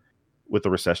and with the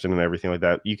recession and everything like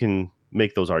that. You can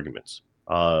make those arguments.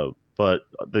 But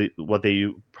what they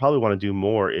probably want to do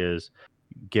more is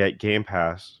get Game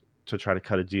Pass to try to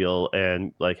cut a deal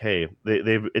and like, hey,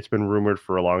 they've it's been rumored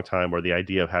for a long time, or the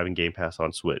idea of having Game Pass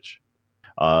on Switch,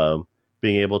 um,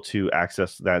 being able to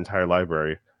access that entire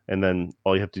library, and then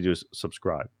all you have to do is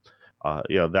subscribe.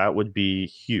 That would be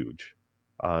huge.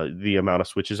 The amount of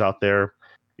Switches out there,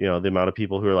 the amount of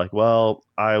people who are like, well,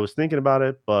 I was thinking about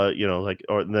it, but like,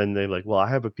 or then they're like, well, I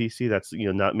have a PC that's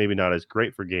not maybe not as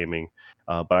great for gaming,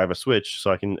 but I have a Switch,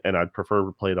 so I can, and I'd prefer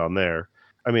to play it on there.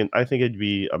 I mean, I think it'd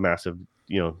be a massive,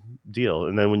 deal.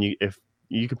 And then if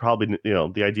you could probably,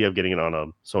 the idea of getting it on a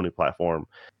Sony platform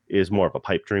is more of a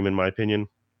pipe dream, in my opinion.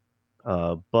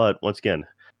 But once again,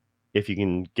 if you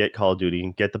can get Call of Duty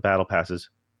and get the battle passes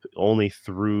only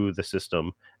through the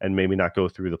system and maybe not go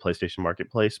through the PlayStation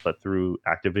Marketplace, but through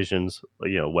Activision's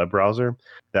web browser,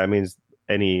 that means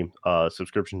any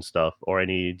subscription stuff or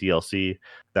any DLC,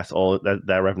 that's all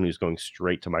that revenue is going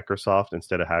straight to Microsoft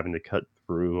instead of having to cut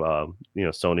through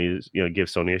Sony's give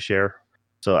Sony a share.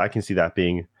 So I can see that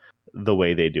being the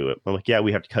way they do it. I'm like, yeah,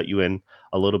 we have to cut you in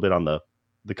a little bit on the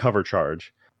cover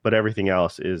charge, but everything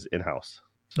else is in house.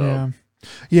 So Yeah.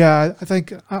 Yeah, I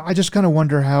think I just kind of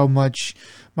wonder how much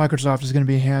Microsoft is going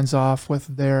to be hands off with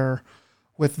their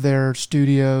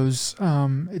studios.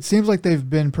 It seems like they've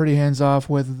been pretty hands off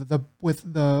with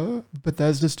the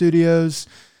Bethesda studios.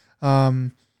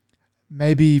 Um,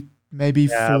 maybe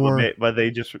yeah, for but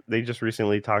they just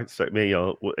recently talked, so,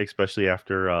 especially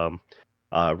after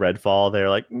Redfall, they're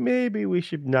like, maybe we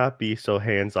should not be so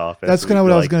hands off as that's kind of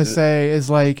what I was like going to say is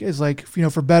like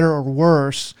for better or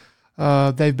worse,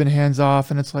 they've been hands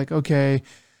off, and it's like okay,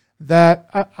 that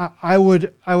I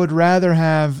would rather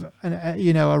have a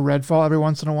Redfall every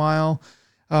once in a while,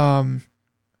 um,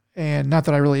 and not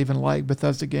that I really even like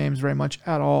Bethesda games very much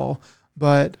at all,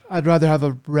 but I'd rather have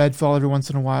a Redfall every once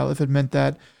in a while if it meant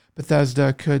that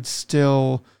Bethesda could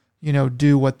still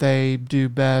do what they do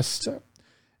best,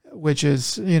 which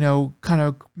is kind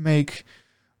of make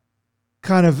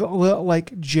kind of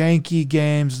like janky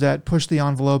games that push the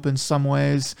envelope in some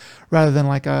ways, rather than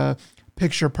like a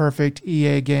picture perfect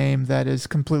EA game that is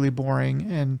completely boring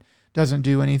and doesn't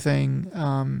do anything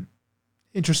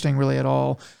interesting really at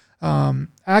all.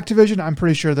 Activision, I'm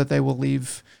pretty sure that they will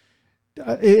leave.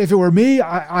 If it were me,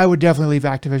 I would definitely leave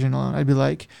Activision alone. I'd be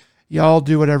like, y'all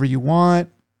do whatever you want.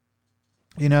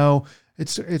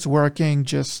 It's working.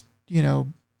 Just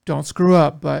don't screw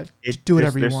up, but do there's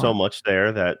whatever you there's so want. much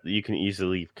there that you can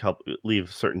easily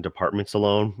leave certain departments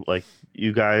alone. Like,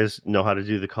 you guys know how to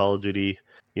do the Call of Duty,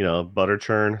 butter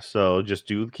churn, so just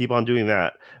keep on doing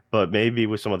that. But maybe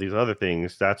with some of these other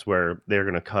things, that's where they're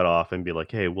going to cut off and be like,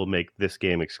 hey, we'll make this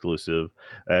game exclusive,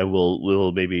 and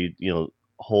we'll maybe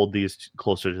hold these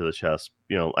closer to the chest.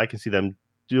 I can see them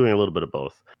doing a little bit of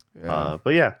both. Yeah.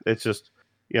 But yeah, it's just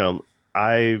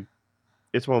I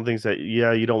it's one of the things that,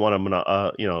 yeah, you don't want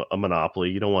a monopoly.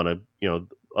 You don't want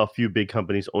a few big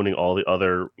companies owning all the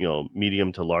other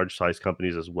medium to large size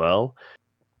companies as well.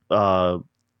 Uh,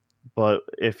 but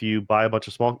if you buy a bunch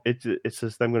of small, it's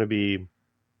just them going to be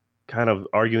kind of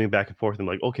arguing back and forth and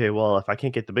like, okay, well, if I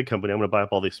can't get the big company, I'm going to buy up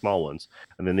all these small ones,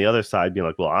 and then the other side being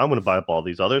like, well, I'm going to buy up all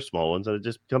these other small ones, and it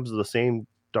just becomes the same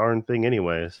darn thing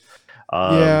anyways.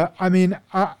 Um, Yeah, I mean,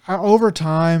 over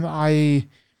time, I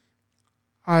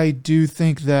do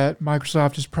think that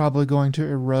Microsoft is probably going to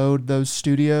erode those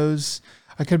studios.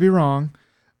 I could be wrong,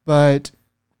 but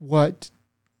what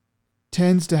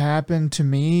tends to happen to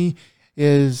me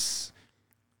is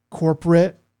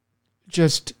corporate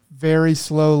just very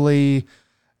slowly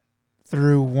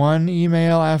through one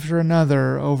email after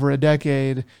another over a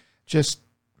decade just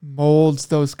molds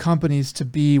those companies to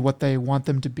be what they want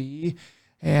them to be.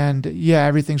 And yeah,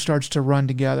 everything starts to run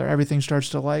together. Everything starts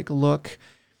to like look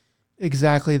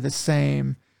exactly the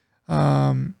same.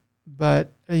 But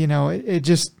it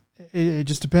just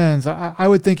depends. I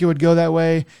would think it would go that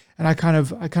way, and I kind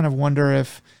of wonder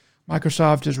if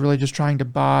Microsoft is really just trying to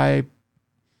buy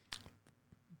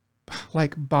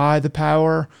the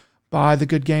power by the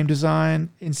good game design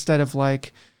instead of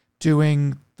like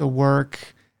doing the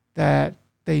work that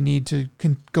they need to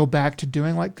go back to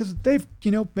doing, like, because they've,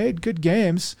 made good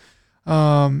games,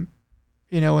 in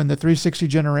the 360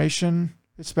 generation,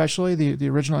 especially the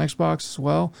original Xbox as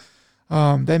well.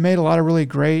 They made a lot of really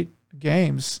great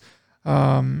games.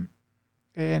 And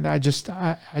I just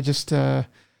don't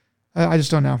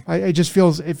know.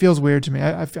 It feels weird to me.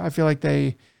 I feel like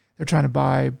they're trying to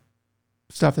buy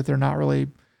stuff that they're not really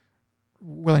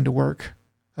willing to work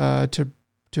to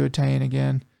attain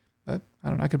again. But I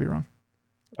don't know. I could be wrong.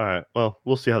 All right. Well,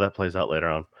 we'll see how that plays out later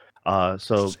on.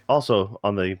 So also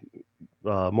on the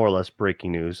more or less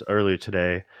breaking news earlier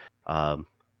today,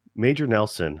 Major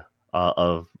Nelson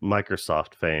of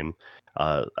Microsoft fame,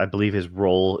 I believe his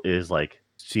role is like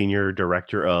senior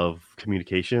director of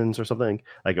communications or something,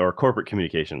 like, or corporate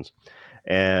communications,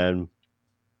 and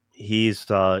he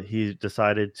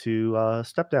decided to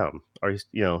step down. Or he's,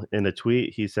 in a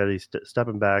tweet he said he's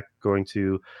stepping back, going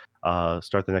to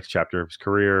start the next chapter of his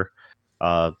career.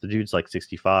 The dude's like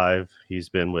 65. He's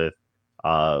been with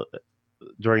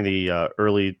during the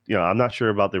early, I'm not sure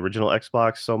about the original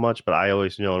Xbox so much, but I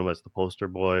always know him as the poster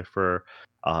boy for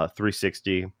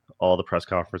 360, all the press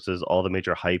conferences, all the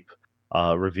major hype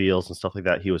reveals and stuff like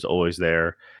that. He was always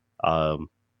there.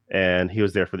 And he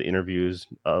was there for the interviews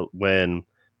when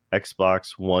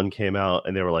Xbox One came out,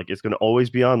 and they were like, it's going to always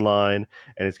be online,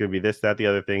 and it's going to be this, that, the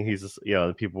other thing. He's just,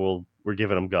 people were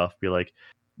giving him guff, be like,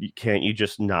 can't you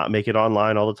just not make it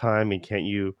online all the time? And can't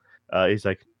you, he's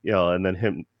like, and then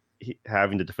him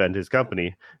having to defend his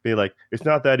company, being like, it's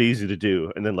not that easy to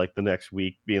do. And then like the next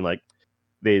week being like,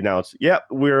 they announced,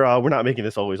 we're not making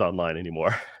this always online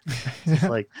anymore. It's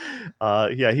like,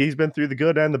 he's been through the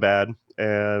good and the bad.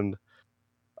 And,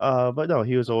 but no,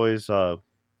 he was always a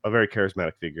very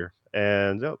charismatic figure.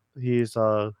 And he's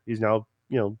now,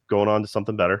 going on to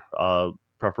something better,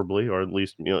 preferably, or at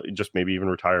least, just maybe even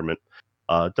retirement.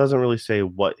 Doesn't really say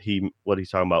what he's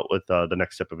talking about with the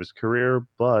next step of his career,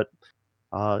 but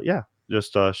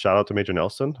just shout out to Major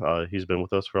Nelson. He's been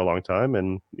with us for a long time,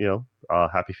 and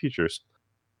happy futures.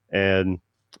 And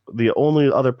the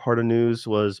only other part of news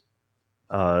was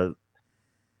that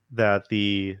this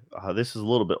is a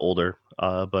little bit older,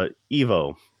 but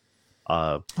Evo.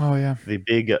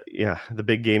 The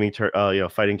big gaming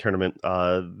fighting tournament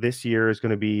this year is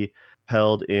going to be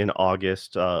held in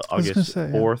August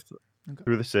 4th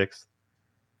through the 6th.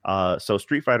 So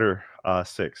Street Fighter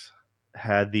 6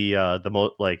 had the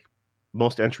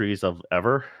most entries of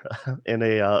ever in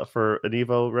a for an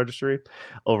Evo registry.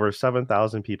 Over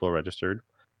 7,000 people registered.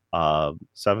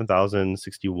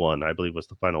 7,061, I believe, was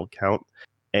the final count,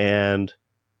 and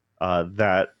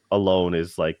that alone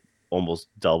is like almost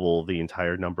double the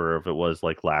entire number of it was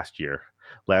like last year.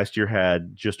 Last year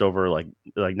had just over like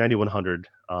 9,100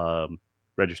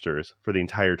 registers for the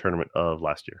entire tournament of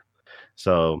last year.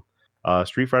 So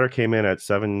Street Fighter came in at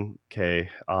 7K.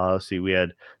 See, we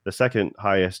had the second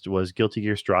highest was Guilty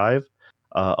Gear Strive.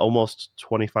 Almost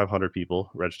 2,500 people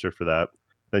registered for that.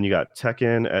 Then you got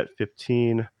Tekken at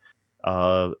 15,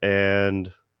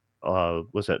 and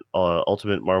what's that?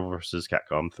 Ultimate Marvel vs.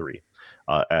 Capcom 3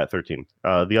 at 13.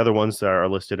 The other ones that are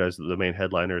listed as the main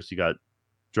headliners, you got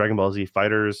Dragon Ball Z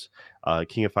Fighters,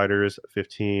 King of Fighters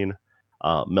 15,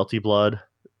 Melty Blood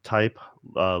Type,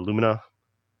 Lumina,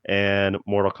 and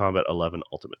Mortal Kombat 11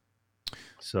 Ultimate.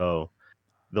 So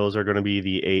those are going to be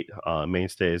the 8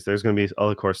 mainstays. There's going to be,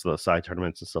 of course, the side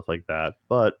tournaments and stuff like that.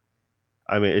 But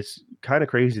I mean, it's kind of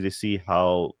crazy to see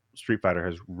how Street Fighter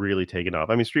has really taken off.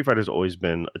 I mean, Street Fighter's always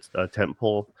been a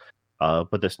tentpole,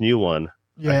 but this new one,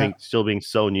 I think, still being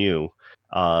so new,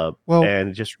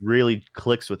 and just really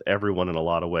clicks with everyone in a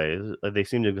lot of ways. They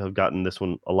seem to have gotten this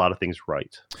one a lot of things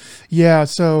right. Yeah,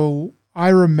 so I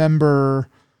remember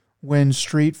when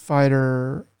Street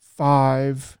Fighter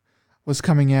 5 was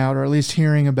coming out, or at least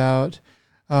hearing about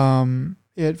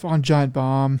it on Giant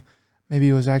Bomb. Maybe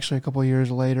it was actually a couple of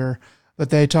years later, but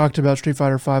they talked about Street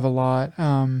Fighter 5 a lot,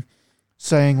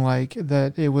 saying like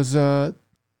that it was a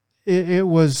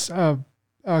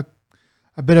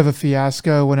bit of a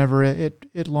fiasco whenever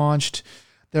it launched.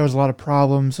 There was a lot of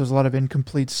problems. There was a lot of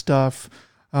incomplete stuff.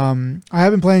 I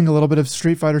have been playing a little bit of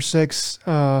Street Fighter 6,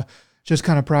 just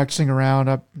kind of practicing around.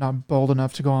 I'm not bold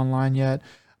enough to go online yet,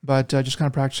 but just kind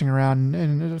of practicing around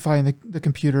and fighting the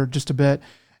computer just a bit.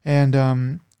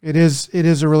 And it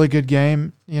is a really good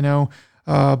game,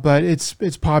 but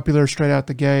it's popular straight out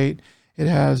the gate. It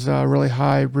has really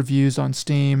high reviews on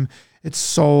Steam. It's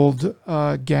sold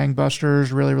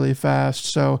gangbusters really, really fast.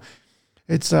 So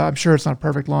I'm sure it's not a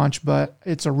perfect launch, but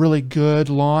it's a really good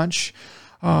launch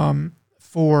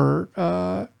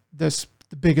for this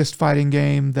the biggest fighting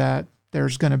game that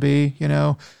there's going to be,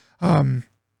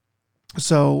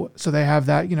 so they have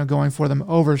that, going for them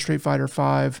over Street Fighter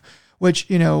V, which,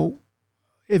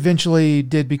 eventually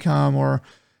did become, or,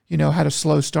 had a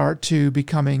slow start to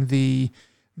becoming the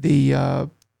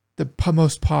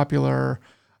most popular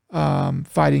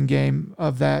fighting game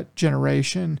of that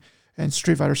generation. And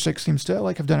Street Fighter 6 seems to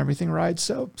have done everything right.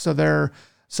 So it's a good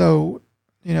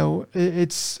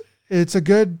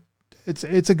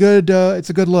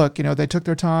look. They took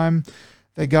their time,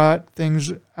 they got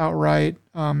things out right.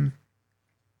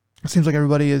 It seems like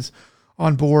everybody is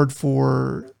on board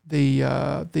for the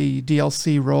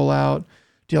DLC rollout.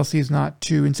 DLC is not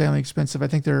too insanely expensive. I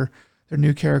think their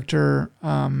new character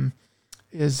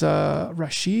is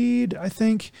Rashid, I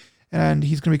think, and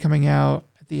he's going to be coming out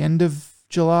at the end of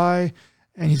July,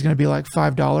 and he's going to be like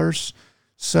 $5.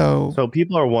 So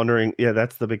people are wondering,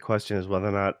 that's the big question, is whether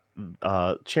or not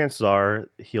chances are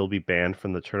he'll be banned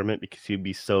from the tournament because he'd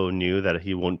be so new that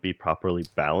he won't be properly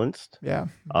balanced. Yeah.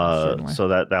 So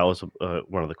that was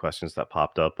one of the questions that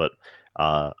popped up, but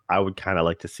I would kind of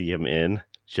like to see him in,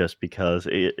 just because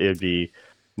it'd be,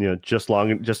 just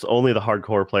only the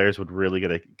hardcore players would really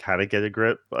get a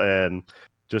grip, and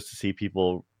just to see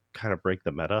people kind of break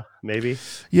the meta, maybe.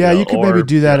 Yeah, you could maybe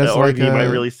do that as like he might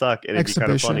really suck, and it'd be kind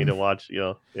of funny to watch.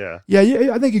 Yeah.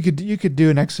 Yeah, I think you could do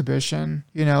an exhibition.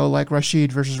 Like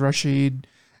Rashid versus Rashid,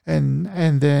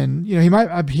 and then he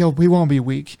won't be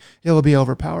weak. He'll be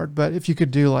overpowered. But if you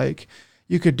could do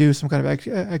some kind of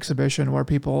exhibition where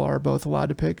people are both allowed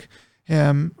to pick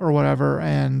him or whatever,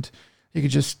 and you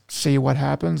could just see what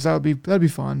happens. That'd be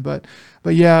fun. But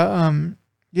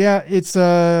it's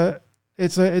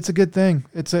a good thing.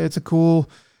 It's a cool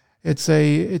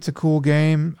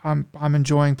game. I'm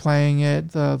enjoying playing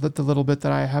it the little bit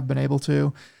that I have been able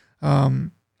to,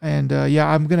 I'm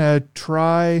gonna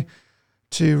try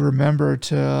to remember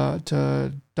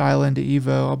to dial into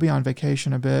Evo. I'll be on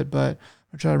vacation a bit, but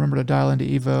I'll try to remember to dial into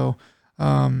Evo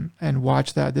and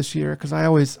watch that this year, because I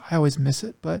always miss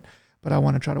it, but I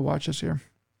want to try to watch this year.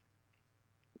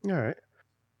 All right.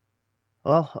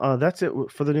 Well, that's it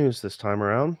for the news this time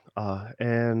around.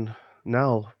 And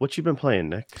now, what you been playing,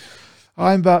 Nick?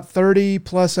 I'm about 30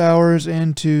 plus hours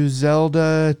into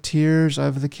Zelda Tears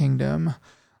of the Kingdom.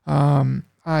 I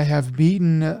have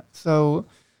beaten, so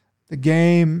the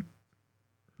game,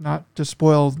 not to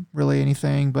spoil really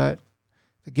anything, but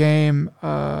the game,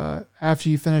 after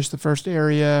you finish the first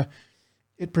area,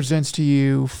 it presents to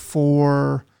you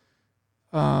four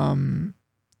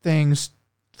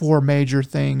major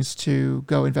things to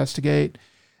go investigate.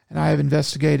 And I have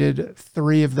investigated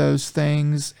 3 of those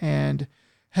things and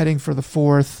heading for the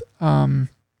 4th. I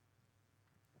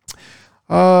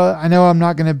know I'm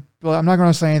not going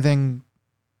to say anything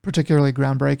particularly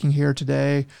groundbreaking here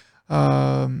today.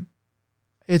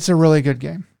 It's a really good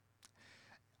game.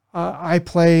 I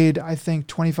played, I think,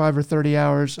 25 or 30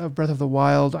 hours of Breath of the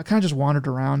Wild. I kind of just wandered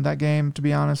around that game, to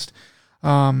be honest.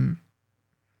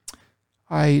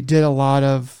 I did a lot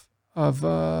of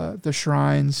the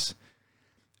shrines,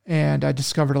 and I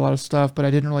discovered a lot of stuff, but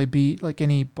I didn't really beat like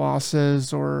any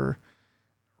bosses or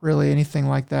really anything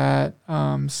like that.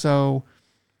 So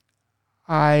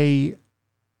I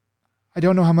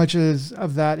don't know how much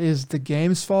of that is the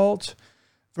game's fault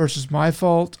versus my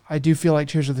fault. I do feel like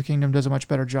Tears of the Kingdom does a much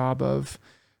better job of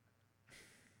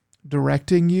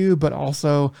directing you, but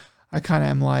also I kind of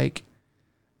am like,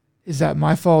 is that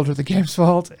my fault or the game's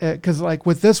fault? Because like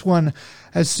with this one,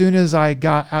 as soon as I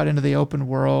got out into the open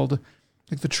world,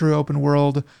 like the true open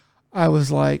world, I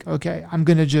was like, okay, I'm not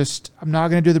going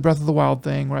to do the Breath of the Wild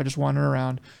thing where I just wander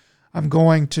around. I'm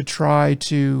going to try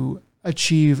to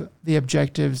achieve the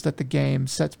objectives that the game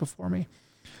sets before me.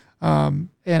 And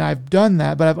I've done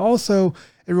that, but I've also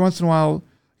every once in a while,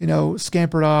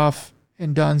 scampered off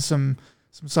and done some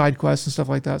side quests and stuff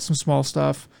like that, some small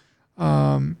stuff.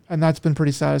 And that's been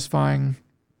pretty satisfying.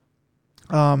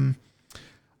 I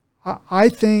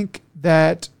think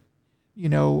that,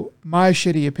 my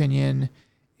shitty opinion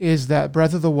is that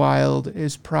Breath of the Wild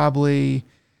is probably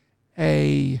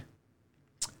a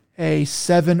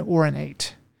 7 or an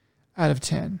 8 out of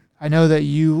 10. I know that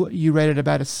you rated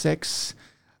about a 6.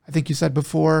 I think you said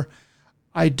before.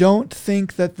 I don't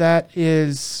think that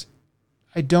is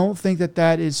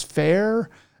fair,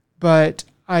 but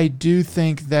I do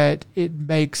think that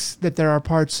that there are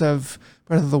parts of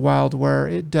Breath of the Wild where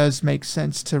it does make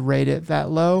sense to rate it that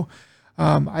low.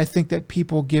 I think that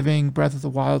people giving Breath of the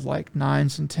Wild like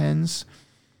 9s and 10s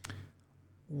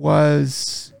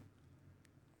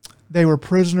they were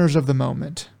prisoners of the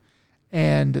moment,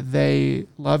 and they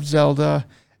loved Zelda,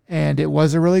 and it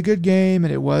was a really good game,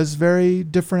 and it was very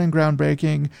different and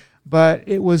groundbreaking. but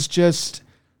it was just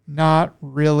not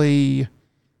really.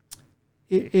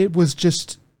 It was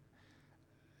just,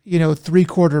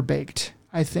 3/4 baked.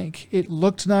 I think it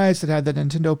looked nice. It had the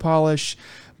Nintendo polish,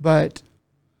 but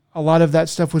a lot of that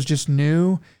stuff was just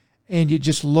new, and it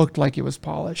just looked like it was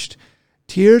polished.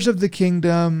 Tears of the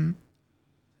Kingdom,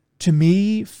 to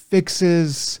me,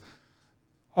 fixes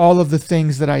all of the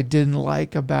things that I didn't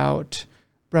like about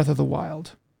Breath of the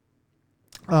Wild.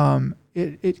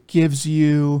 It gives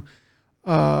you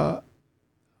a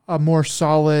more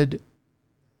solid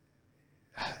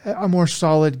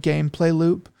gameplay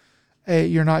loop.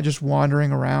 You're not just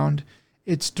wandering around;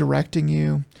 it's directing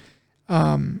you.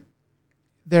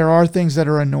 There are things that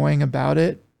are annoying about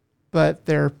it, but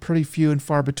they're pretty few and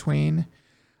far between.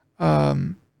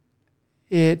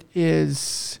 It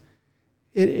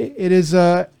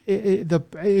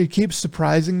keeps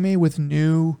surprising me with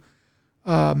new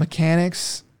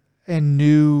mechanics and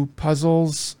new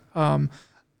puzzles.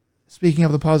 Speaking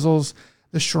of the puzzles,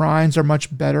 the shrines are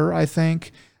much better, I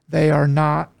think. They are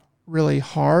not really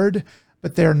hard,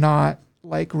 but they're not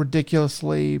like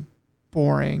ridiculously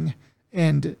boring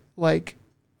and like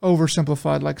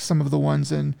oversimplified like some of the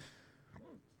ones in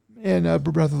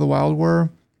Breath of the Wild were.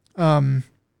 Yeah,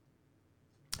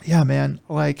 man,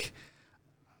 like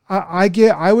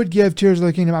I would give Tears of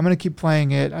the Kingdom. I'm going to keep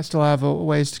playing it. I still have a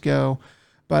ways to go,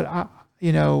 but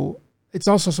it's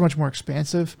also so much more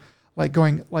expansive. Like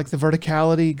going like the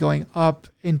verticality, going up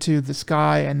into the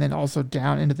sky and then also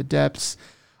down into the depths,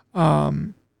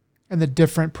 and the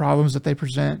different problems that they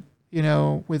present.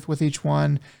 With each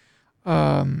one.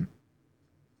 It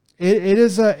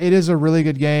is a really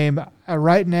good game.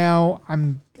 Right now,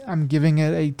 I'm giving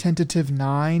it a tentative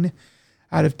 9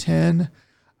 out of 10.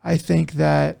 I think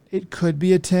that it could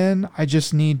be a 10. I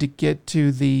just need to get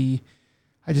through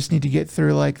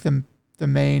like the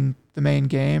main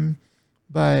game.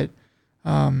 But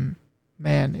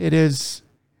man, it's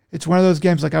one of those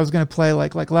games like I was gonna play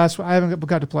like last. I haven't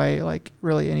got to play like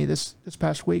really any this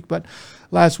past week, but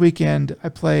last weekend I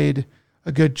played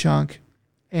a good chunk,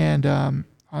 and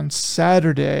on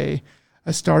Saturday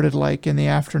I started like in the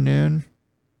afternoon.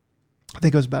 I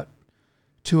think it was about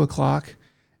 2:00.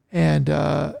 And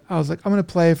I was like, I'm gonna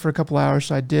play for a couple hours.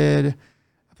 So I did. I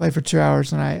played for 2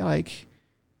 hours, and I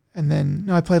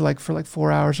played like for like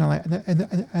 4 hours, and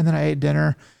then I ate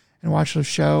dinner and watched a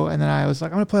show, and then I was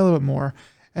like, I'm gonna play a little bit more,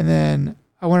 and then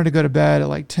I wanted to go to bed at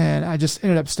like 10. I just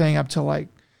ended up staying up till like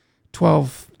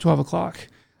 12 o'clock,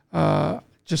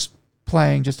 just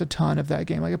playing just a ton of that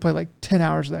game. Like I played like 10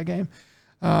 hours of that game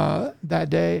that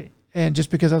day, and just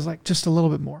because I was like, just a little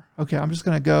bit more. Okay, I'm just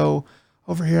gonna go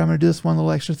over here. I'm going to do this one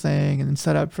little extra thing and then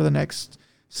set up for the next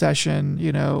session,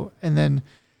 and then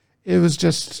it's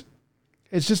just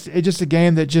a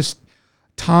game that just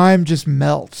time just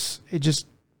melts. It just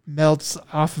melts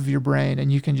off of your brain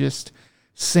and you can just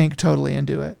sink totally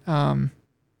into it.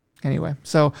 Anyway,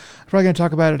 so I'm probably going to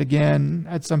talk about it again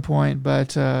at some point,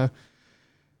 but, oh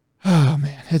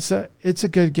man, it's a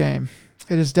good game.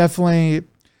 It is definitely,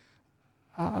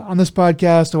 on this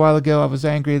podcast a while ago, I was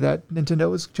angry that Nintendo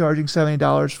was charging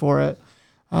 $70 for it.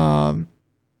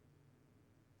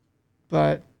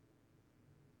 But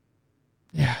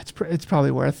yeah, it's probably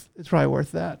worth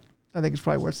that. I think it's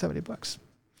probably worth $70.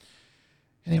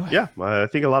 Anyway. Yeah, I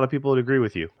think a lot of people would agree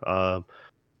with you.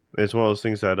 It's one of those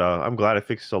things that I'm glad it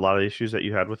fixed a lot of issues that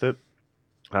you had with it.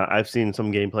 I've seen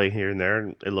some gameplay here and there,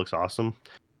 and it looks awesome.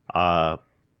 I'm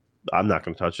not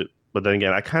going to touch it. But then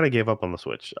again, I kind of gave up on the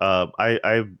Switch.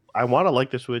 I want to like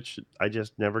the Switch. I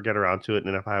just never get around to it.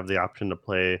 And if I have the option to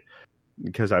play,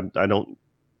 because I don't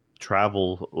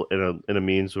travel in a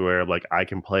means where like I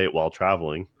can play it while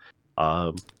traveling,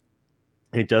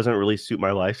 it doesn't really suit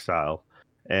my lifestyle.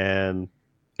 And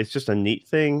it's just a neat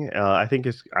thing. I think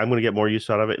I'm going to get more use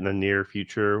out of it in the near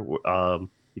future,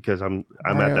 because I'm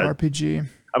Mario at that RPG.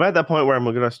 I'm at that point where I'm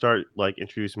going to start like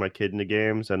introducing my kid into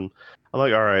games, and I'm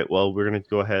like, all right, well, we're going to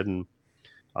go ahead and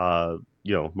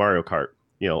Mario Kart,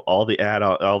 all the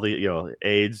all the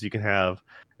aids you can have.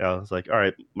 It's like, all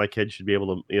right, my kid should be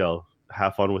able to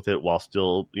have fun with it while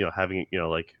still having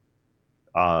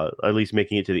at least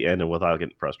making it to the end and without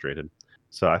getting frustrated.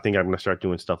 So I think I'm going to start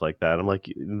doing stuff like that. I'm like,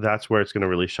 that's where it's going to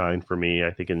really shine for me,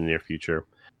 I think, in the near future.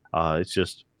 It's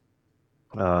just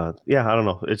yeah, I don't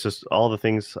know. It's just all the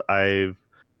things I've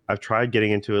tried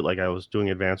getting into it. Like I was doing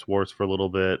Advance Wars for a little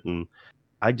bit, and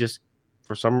I just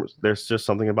there's just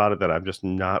something about it that I'm just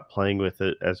not playing with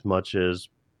it as much as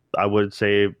I would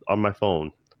say on my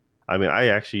phone. I mean, I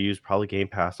actually use probably Game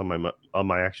Pass on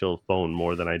my actual phone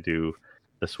more than I do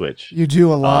the Switch. You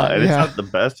do a lot, and yeah. It's not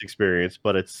the best experience,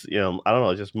 but it's I don't know,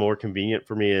 it's just more convenient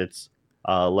for me. It's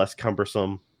less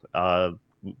cumbersome.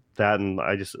 That and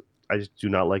I just do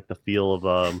not like the feel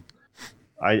of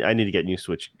I need to get new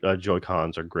Switch Joy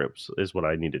Cons or grips is what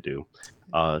I need to do,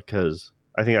 because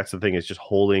I think that's the thing is just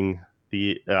holding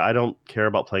the. I don't care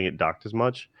about playing it docked as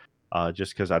much,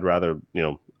 just because I'd rather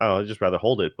I'd just rather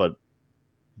hold it, but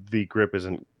the grip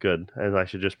isn't good, and I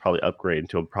should just probably upgrade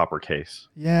into a proper case.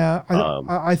 Yeah, Um,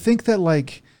 I think that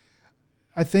like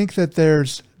I think that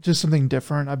there's just something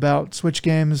different about Switch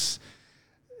games,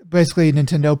 basically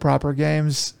Nintendo proper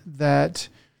games, that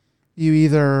you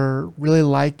either really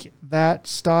like that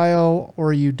style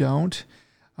or you don't.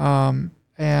 And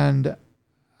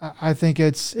I think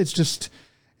it's just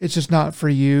not for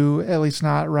you, at least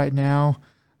not right now.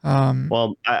 Um,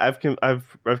 well, I've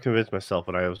convinced myself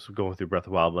when I was going through Breath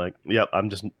of the Wild, like, yep,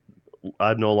 I'm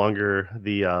no longer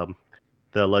the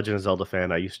Legend of Zelda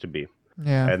fan I used to be.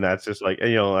 yeah, And that's just like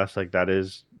that's like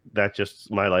that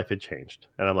just my life had changed,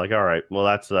 and I'm like, all right, well,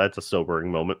 that's a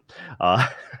sobering moment. uh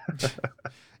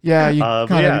yeah, you but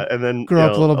kind yeah, of and then grow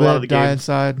up a little a lot of the bit, die games,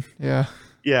 inside. Yeah,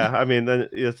 yeah, I mean, then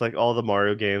it's like all the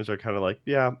Mario games are kind of like,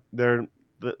 yeah, they're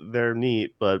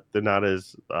neat, but they're not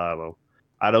as I don't know,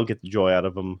 I don't get the joy out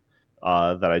of them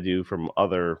that I do from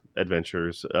other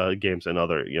adventures games and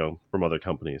other from other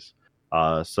companies.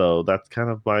 So that's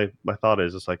kind of my thought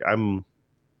is it's like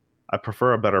I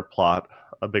prefer a better plot,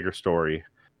 a bigger story,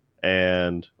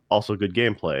 and also good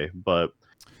gameplay. But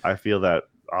I feel that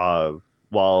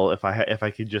while if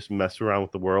I could just mess around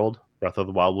with the world, Breath of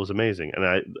the Wild was amazing,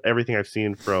 and everything I've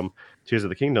seen from Tears of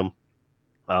the Kingdom,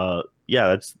 yeah,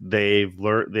 that's they've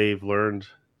learned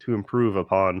to improve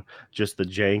upon just the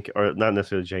jank, or not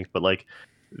necessarily jank, but like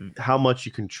how much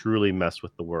you can truly mess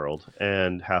with the world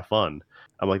and have fun.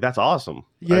 I'm like, that's awesome.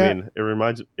 I yeah, mean, it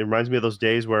reminds me of those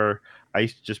days where I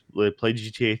used to just play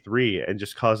GTA 3 and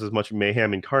just cause as much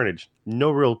mayhem and carnage.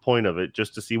 No real point of it,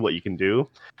 just to see what you can do.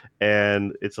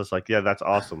 And it's just like, yeah, that's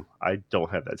awesome. I don't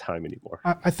have that time anymore.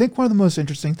 I think one of the most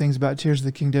interesting things about Tears of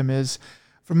the Kingdom is,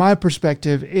 from my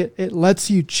perspective, it lets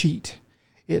you cheat.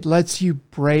 It lets you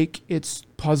break its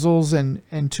puzzles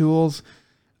and tools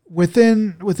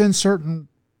within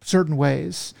certain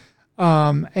ways.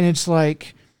 And it's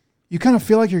like you kind of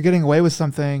feel like you're getting away with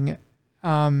something,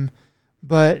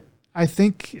 but I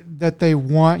think that they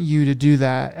want you to do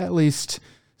that at least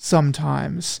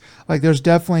sometimes. Like there's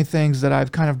definitely things that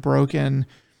I've kind of broken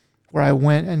where I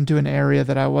went into an area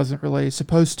that I wasn't really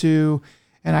supposed to,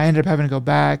 and I ended up having to go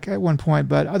back at one point.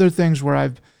 But other things where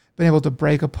I've been able to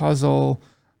break a puzzle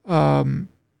um,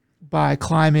 by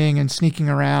climbing and sneaking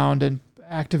around and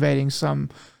activating some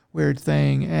weird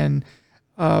thing, and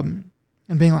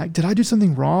being like, did I do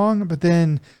something wrong? But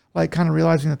then like kind of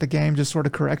realizing that the game just sort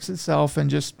of corrects itself and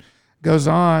just goes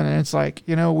on, and it's like,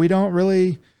 we don't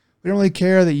really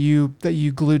care that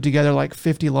you glued together like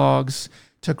 50 logs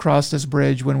to cross this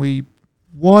bridge when we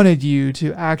wanted you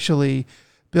to actually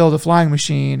build a flying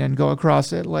machine and go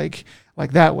across it like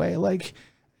that way. Like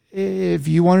if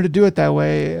you wanted to do it that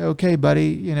way, okay,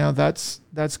 buddy,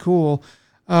 that's cool.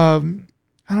 I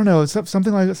don't know,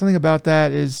 something about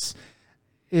that is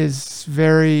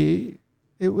very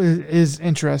is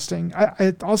interesting.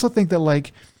 I also think that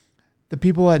like the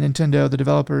people at Nintendo, the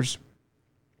developers,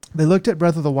 they looked at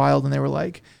Breath of the Wild and they were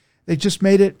like, they just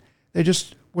made it. They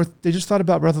just thought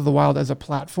about Breath of the Wild as a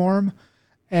platform,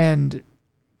 and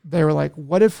they were like,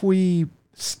 what if we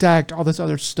stacked all this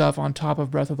other stuff on top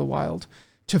of Breath of the Wild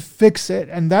to fix it?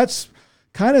 And that's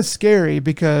kind of scary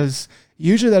because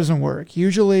usually that doesn't work.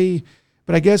 Usually,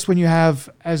 but I guess when you have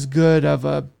as good of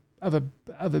a of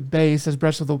a base as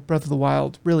Breath of the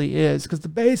Wild really is, because the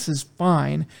base is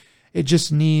fine, it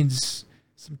just needs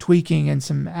some tweaking and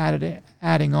some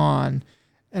adding on,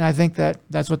 and I think that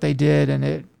that's what they did, and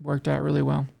it worked out really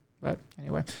well. But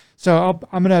anyway, so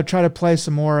I'm gonna try to play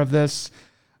some more of this.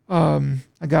 I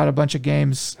got a bunch of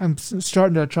games. I'm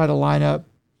starting to try to line up.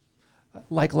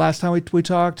 Like last time we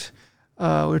talked, we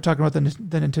were talking about the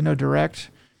Nintendo Direct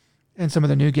and some of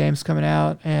the new games coming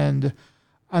out, and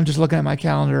I'm just looking at my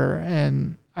calendar,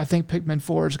 and I think Pikmin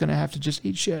 4 is going to have to just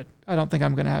eat shit. I don't think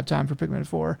I'm going to have time for Pikmin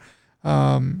 4,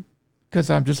 because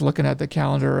I'm just looking at the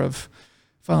calendar of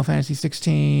Final Fantasy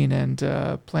 16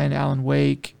 and playing Alan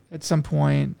Wake at some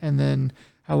point, and then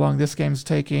how long this game's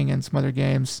taking and some other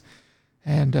games.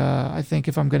 And I think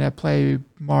if I'm going to play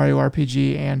Mario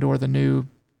RPG and or the new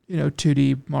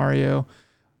 2D Mario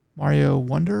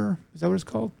Wonder, is that what it's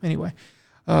called? Anyway,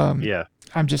 Yeah,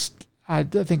 I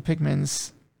think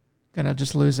Pikmin's gonna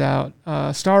just lose out.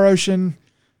 Star Ocean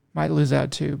might lose out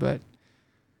too, but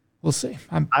we'll see.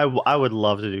 I would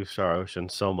love to do Star Ocean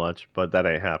so much, but that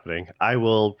ain't happening.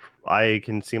 I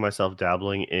can see myself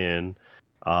dabbling in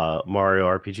Mario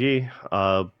RPG,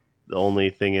 The only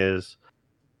thing is,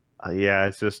 yeah,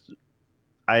 it's just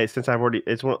since I've already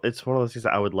it's one of those things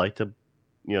that I would like to,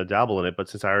 dabble in it, but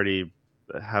since I already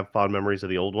have fond memories of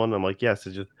the old one, I'm like, yes,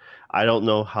 it's just I don't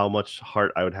know how much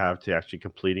heart I would have to actually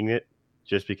completing it,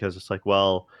 just because it's like,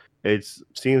 well, it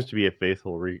seems to be a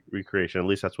faithful recreation. At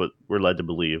least that's what we're led to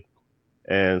believe.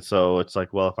 And so it's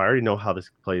like, well, if I already know how this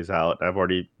plays out, I've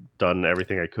already done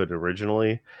everything I could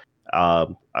originally.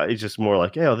 It's just more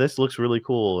like, yeah, this looks really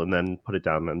cool, and then put it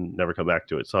down and never come back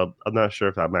to it. So I'm not sure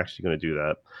if I'm actually going to do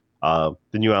that.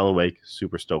 The new Alan Wake,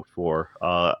 super stoked for.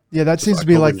 Yeah, that Just seems to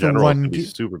be October like in the general is one. gonna be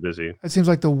super busy. It seems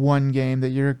like the one game that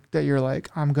you're like,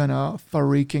 I'm gonna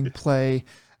freaking play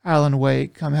Alan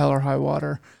Wake, come hell or high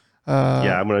water.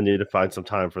 Yeah, I'm gonna need to find some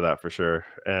time for that for sure.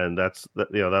 And that's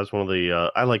one of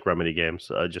the I like Remedy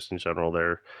games just in general.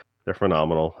 They're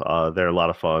phenomenal. They're a lot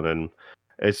of fun, and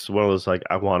it's one of those like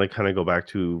I want to kind of go back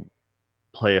to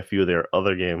play a few of their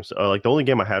other games. Like the only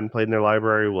game I hadn't played in their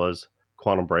library was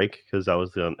Quantum Break because that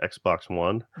was on Xbox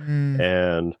One, mm,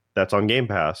 and that's on Game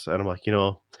Pass. And I'm like, it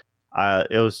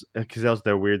was because that was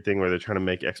their weird thing where they're trying to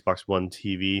make Xbox One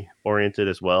TV oriented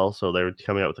as well. So they were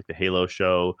coming out with like the Halo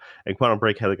show, and Quantum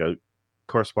Break had like a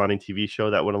corresponding TV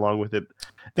show that went along with it.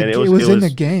 And it was in the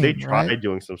they game, right? tried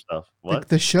doing some stuff. What?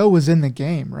 The show was in the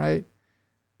game, right?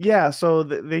 Yeah, so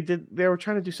they were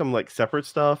trying to do some like separate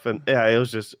stuff, and yeah, it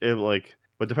was just like,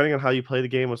 but depending on how you play the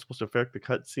game, it was supposed to affect the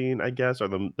cutscene, I guess, or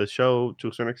the show to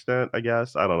a certain extent, I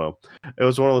guess. I don't know. It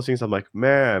was one of those things. I'm like,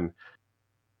 man,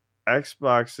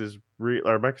 Microsoft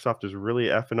is really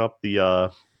effing up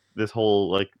the this whole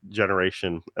like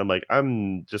generation. I'm like,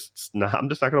 I'm just not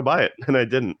gonna buy it, and I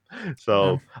didn't. Yeah,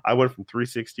 So I went from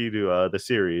 360 to the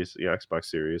series, Xbox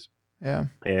Series, yeah.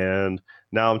 and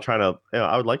now I'm trying to.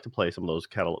 I would like to play some of those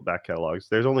back catalogs.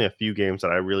 There's only a few games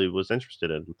that I really was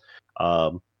interested in,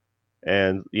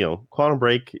 and Quantum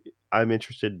Break. I'm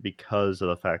interested because of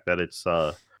the fact that it's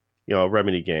a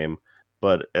Remedy game,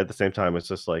 but at the same time, it's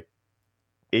just like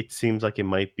it seems like it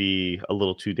might be a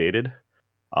little too dated.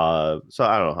 So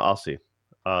I don't know. I'll see.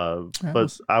 Yeah,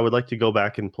 But I would like to go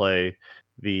back and play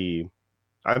the.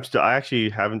 I actually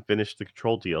haven't finished the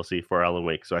Control DLC for Alan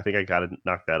Wake, so I think I got to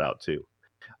knock that out too.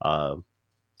 Um,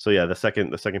 so yeah, the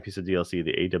second piece of DLC,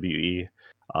 the AWE.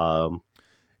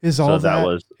 is So all that that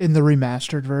was in the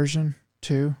remastered version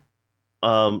too?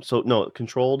 so no,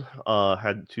 Controlled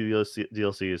had two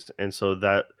DLCs, and so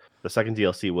that the second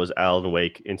DLC was Alan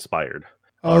Wake inspired,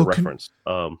 Oh, referenced.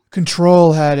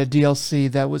 Control had a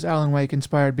DLC that was Alan Wake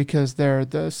inspired because they're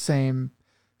the same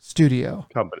studio.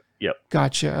 Company. Yep.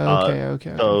 Gotcha. Uh,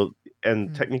 Okay. so and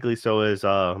Mm, technically so is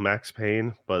Max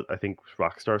Payne, but I think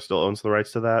Rockstar still owns the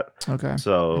rights to that. okay.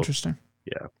 So Interesting.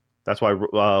 yeah, that's why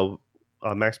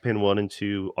Max Payne 1 and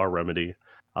 2 are Remedy.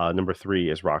 Number 3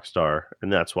 is Rockstar,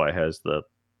 and that's why it has the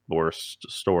worst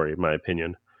story, in my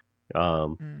opinion.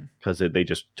 Mm. Because they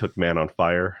just took Man on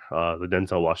Fire, the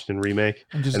Denzel Washington remake,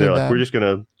 And just and they're did like, that.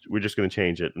 we're just gonna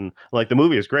change it, and like the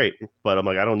movie is great, but I'm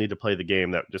like, I don't need to play the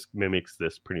game that just mimics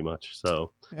this pretty much.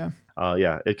 So Yeah.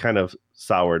 yeah, it kind of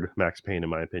soured Max Payne in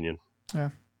my opinion. Yeah.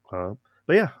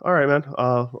 But yeah, all right, man.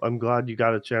 I'm glad you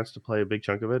got a chance to play a big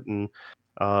chunk of it, and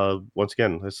once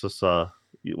again, it's just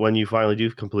when you finally do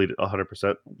complete it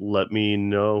 100%, let me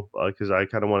know because I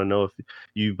kind of want to know if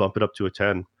you bump it up to a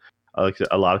 10. Like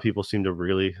a lot of people seem to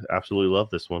really absolutely love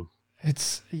this one.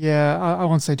 It's yeah. I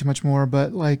won't say too much more,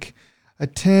 but like a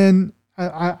 10.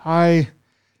 I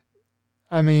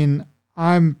mean,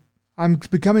 I'm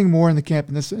becoming more in the camp,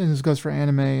 and this goes for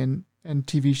anime and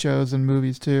TV shows and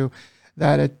movies too.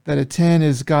 That a 10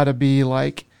 has got to be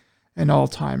like an all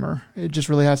timer. It just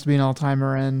really has to be an all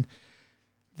timer, and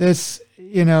this,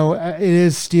 it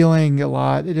is stealing a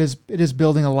lot. It is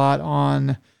building a lot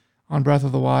on Breath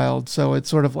of the Wild. So it's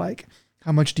sort of like,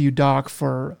 how much do you dock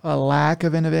for a lack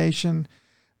of innovation?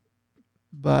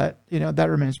 But that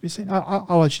remains to be seen.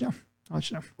 I'll let you know. I'll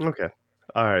let you know. Okay,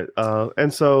 all right.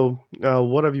 And so,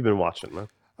 what have you been watching, man?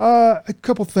 A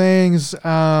couple things.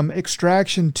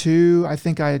 Extraction 2. I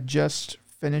think I had just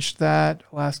finished that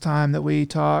last time that we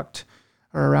talked,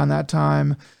 or around that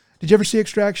time. Did you ever see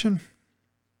Extraction?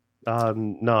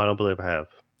 No, I don't believe I have.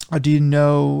 Or do you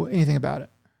know anything about it?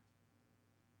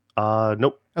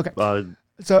 Nope. Okay.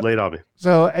 So lay it on me.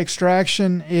 So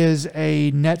Extraction is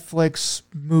a Netflix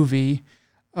movie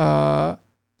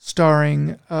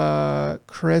starring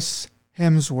Chris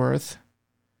Hemsworth.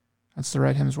 That's the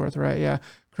right Hemsworth, right? Yeah.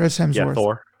 Chris Hemsworth.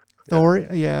 Yeah, Thor.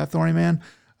 Yeah, Thorny Man.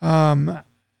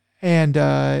 And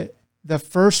the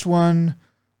first one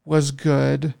was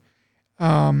good.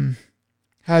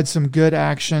 Had some good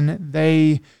action.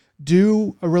 They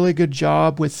do a really good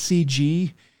job with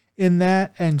CG in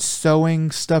that and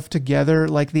sewing stuff together.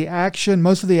 Like the action,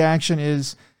 most of the action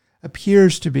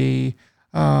appears to be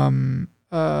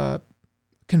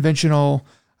conventional,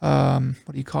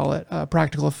 what do you call it?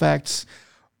 Practical effects,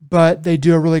 but they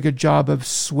do a really good job of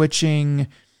switching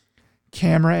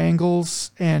camera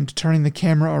angles and turning the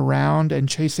camera around and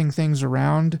chasing things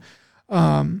around,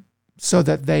 so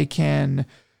that they can,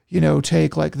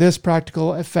 take like this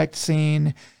practical effect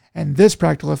scene and this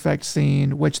practical effect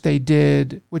scene, which they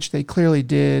clearly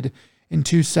did in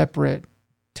 2 separate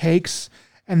takes.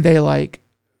 And they like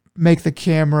make the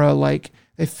camera, like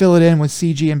they fill it in with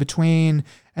CG in between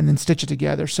and then stitch it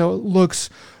together. So it looks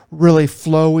really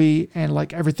flowy and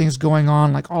like everything's going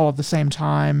on like all at the same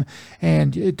time.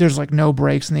 And there's like no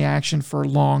breaks in the action for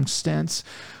long stints.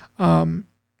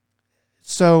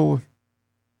 So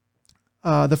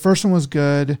the first one was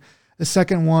good. The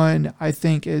second one I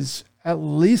think is at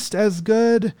least as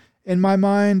good in my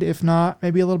mind, if not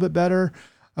maybe a little bit better.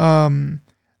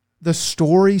 The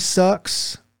story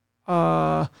sucks.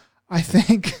 I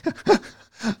think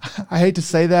I hate to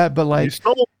say that, but like, You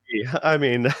stole me. I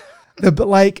mean, but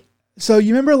like, so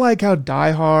you remember like how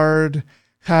Die Hard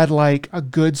had like a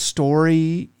good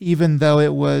story, even though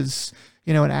it was,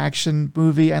 an action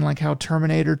movie, and like how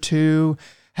Terminator 2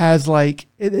 has like,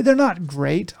 they're not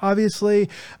great, obviously,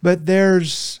 but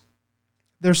there's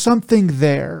something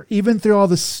there, even through all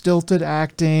the stilted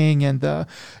acting and the,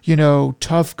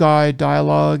 tough guy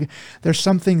dialogue. There's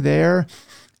something there.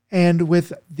 And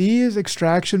with these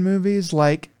extraction movies,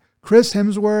 like Chris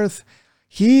Hemsworth,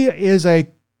 he is a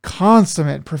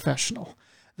consummate professional.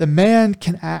 The man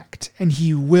can act, and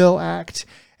he will act,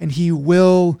 and his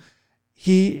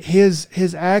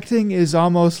acting is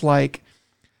almost like,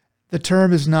 the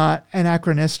term is not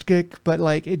anachronistic, but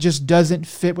like it just doesn't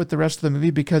fit with the rest of the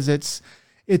movie because it's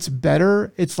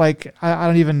better. It's like, I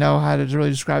don't even know how to really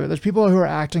describe it. There's people who are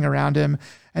acting around him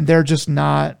and they're just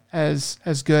not as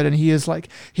good. And he's like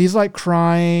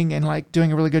crying and like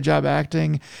doing a really good job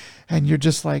acting. And you're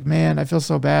just like, man, I feel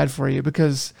so bad for you,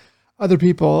 because other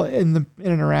people in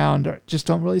and around just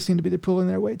don't really seem to be pulling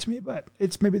their weight to me, but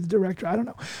it's maybe the director. I don't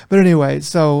know. But anyway,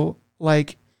 so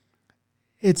like,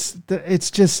 it's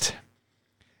just,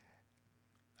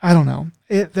 I don't know.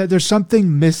 There's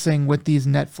something missing with these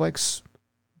Netflix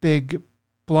big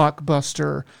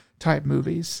blockbuster type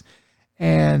movies.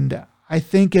 And I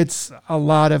think it's a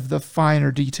lot of the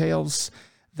finer details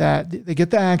that they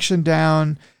get the action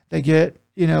down, they get,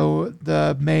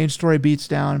 the main story beats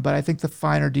down, but I think the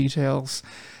finer details,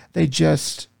 they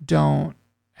just don't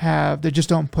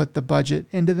put the budget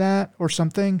into that or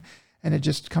something. And it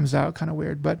just comes out kind of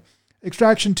weird. But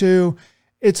Extraction 2,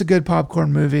 it's a good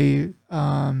popcorn movie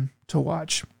to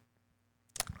watch.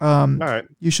 all right.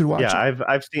 You should watch it. Yeah,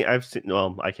 I've seen.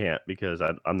 Well, I can't because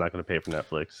I'm not going to pay for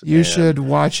Netflix. You should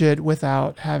watch it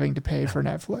without having to pay for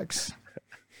Netflix.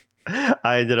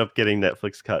 I ended up getting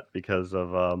Netflix cut because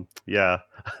of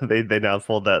they now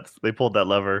pulled that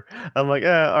lever. I'm like,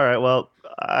 all right, well,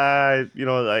 I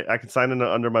can sign in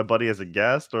under my buddy as a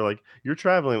guest, or like, you're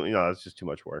traveling, it's just too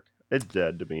much work. It's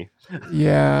dead to me.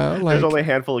 Yeah, like, there's only a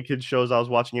handful of kids shows I was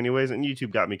watching anyways, and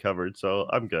YouTube got me covered, so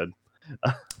I'm good.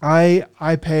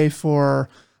 I pay for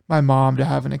my mom to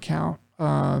have an account.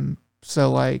 So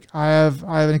like I have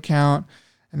an account,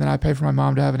 and then I pay for my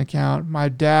mom to have an account. My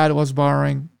dad was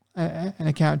borrowing an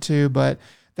account too, but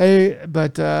they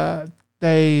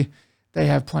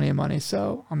have plenty of money,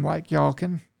 so I'm like, y'all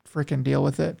can freaking deal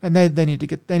with it. And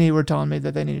they were telling me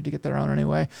that they needed to get their own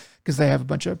anyway, because they have a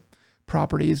bunch of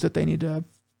properties that they need to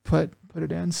put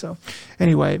it in. So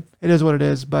anyway, it is what it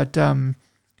is. But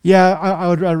yeah, I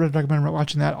would recommend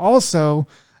watching that. Also,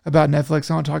 about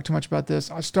Netflix, I won't talk too much about this.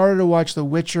 I started to watch The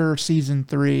Witcher season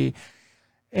 3,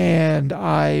 and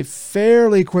I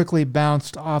fairly quickly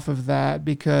bounced off of that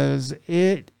because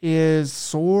it is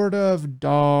sort of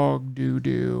dog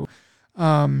doo-doo.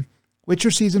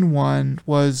 Witcher season 1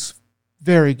 was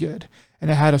very good,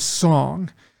 and it had a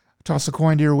song, Toss a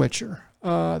Coin to Your Witcher,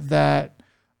 that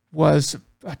was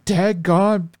a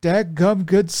daggum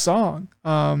good song.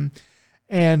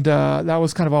 And that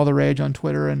was kind of all the rage on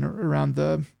Twitter and around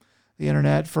the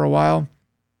internet for a while.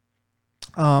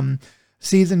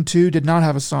 Season 2 did not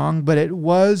have a song, but it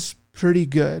was pretty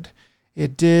good.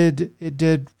 It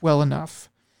did well enough.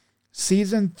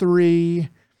 Season 3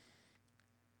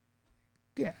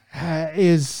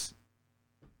 is,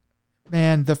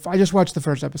 man, I just watched the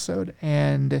first episode,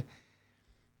 and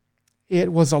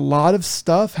it was a lot of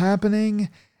stuff happening,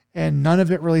 and none of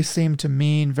it really seemed to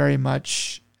mean very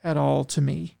much at all to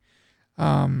me.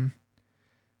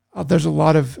 There's a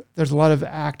lot of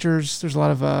actors. There's a lot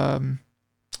of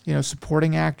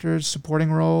supporting actors,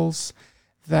 supporting roles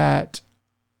that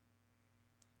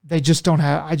they just don't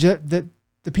have. That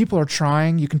the people are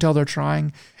trying. You can tell they're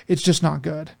trying. It's just not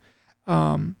good.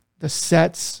 The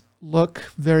sets look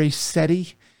very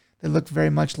setty. They look very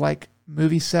much like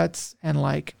movie sets and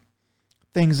like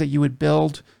things that you would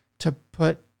build to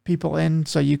put people in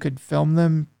so you could film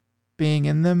them being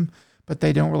in them, but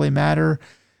they don't really matter.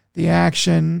 The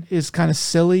action is kind of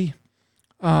silly.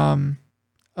 Cersei,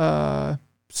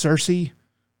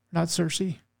 not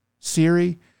Cersei,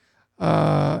 Ciri,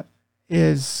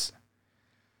 is,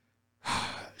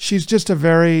 she's just a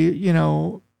very,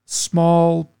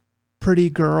 small, pretty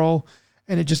girl,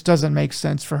 and it just doesn't make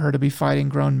sense for her to be fighting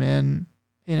grown men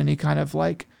in any kind of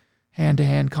like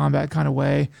hand-to-hand combat kind of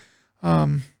way.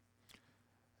 And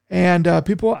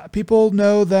people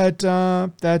know that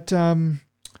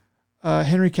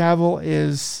Henry Cavill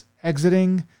is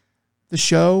exiting the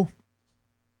show.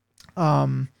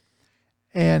 I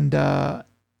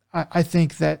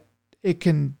think that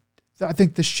I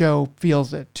think the show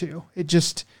feels it too.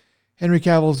 Henry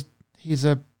he's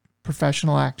a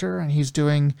professional actor and he's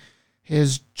doing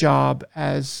his job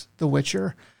as the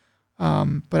Witcher.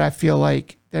 But I feel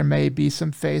like there may be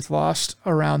some faith lost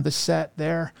around the set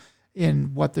there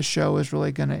in what the show is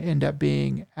really going to end up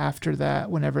being after that,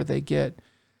 whenever they get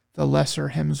the lesser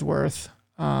Hemsworth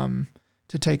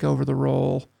to take over the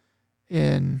role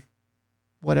in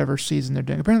whatever season they're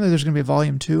doing. Apparently there's going to be a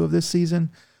volume 2 of this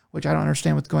season, which I don't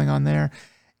understand what's going on there.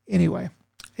 Anyway,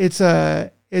 it's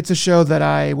a show that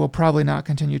I will probably not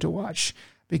continue to watch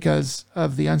because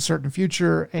of the uncertain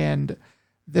future, and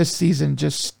this season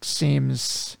just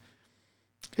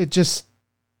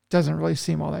doesn't really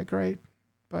seem all that great,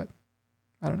 but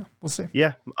I don't know. We'll see.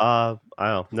 Yeah. I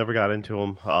don't, never got into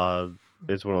them.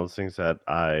 It's one of those things that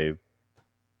I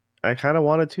kind of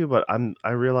wanted to, but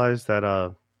I realized that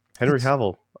Henry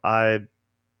Cavill, I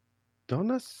don't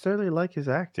necessarily like his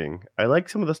acting. I like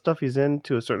some of the stuff he's in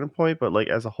to a certain point, but like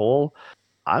as a whole,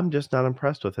 I'm just not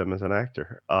impressed with him as an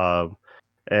actor.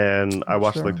 And I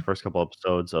watched like the first couple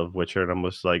episodes of Witcher, and I'm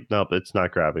just like, nope, it's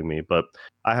not grabbing me. But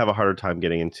I have a harder time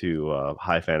getting into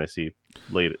high fantasy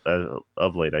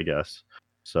of late, I guess.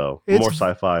 So more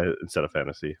sci-fi instead of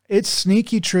fantasy. It's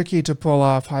sneaky tricky to pull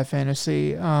off high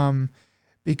fantasy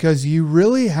because you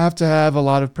really have to have a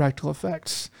lot of practical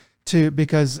effects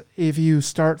because if you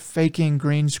start faking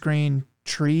green screen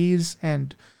trees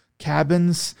and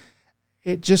cabins,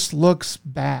 it just looks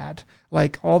bad.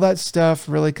 Like all that stuff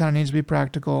really kind of needs to be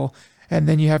practical. And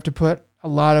then you have to put a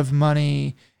lot of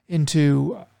money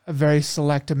into a very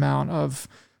select amount of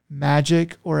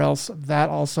magic, or else that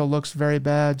also looks very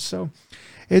bad. So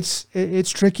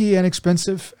it's tricky and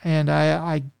expensive, and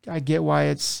I get why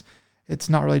it's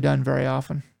not really done very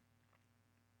often.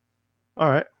 All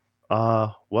right.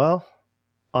 Well,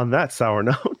 on that sour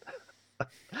note,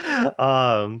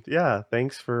 yeah,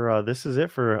 thanks for this is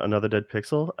it for another Dead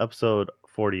Pixel episode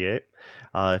 48.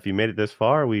 If you made it this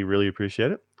far, we really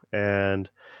appreciate it. And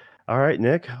all right,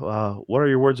 Nick, what are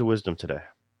your words of wisdom today?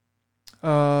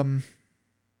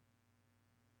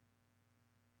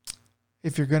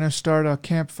 If you're going to start a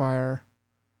campfire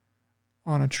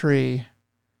on a tree,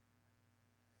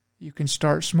 you can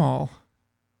start small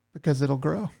because it'll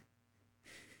grow.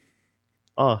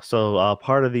 Oh, so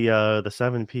part of the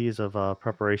 7 P's of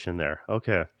preparation there.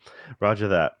 Okay, roger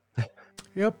that.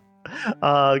 Yep.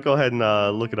 Go ahead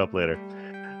and look it up later.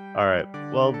 All right.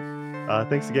 Well,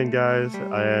 thanks again, guys,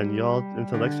 and y'all.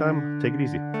 Until next time, take it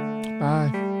easy.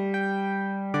 Bye.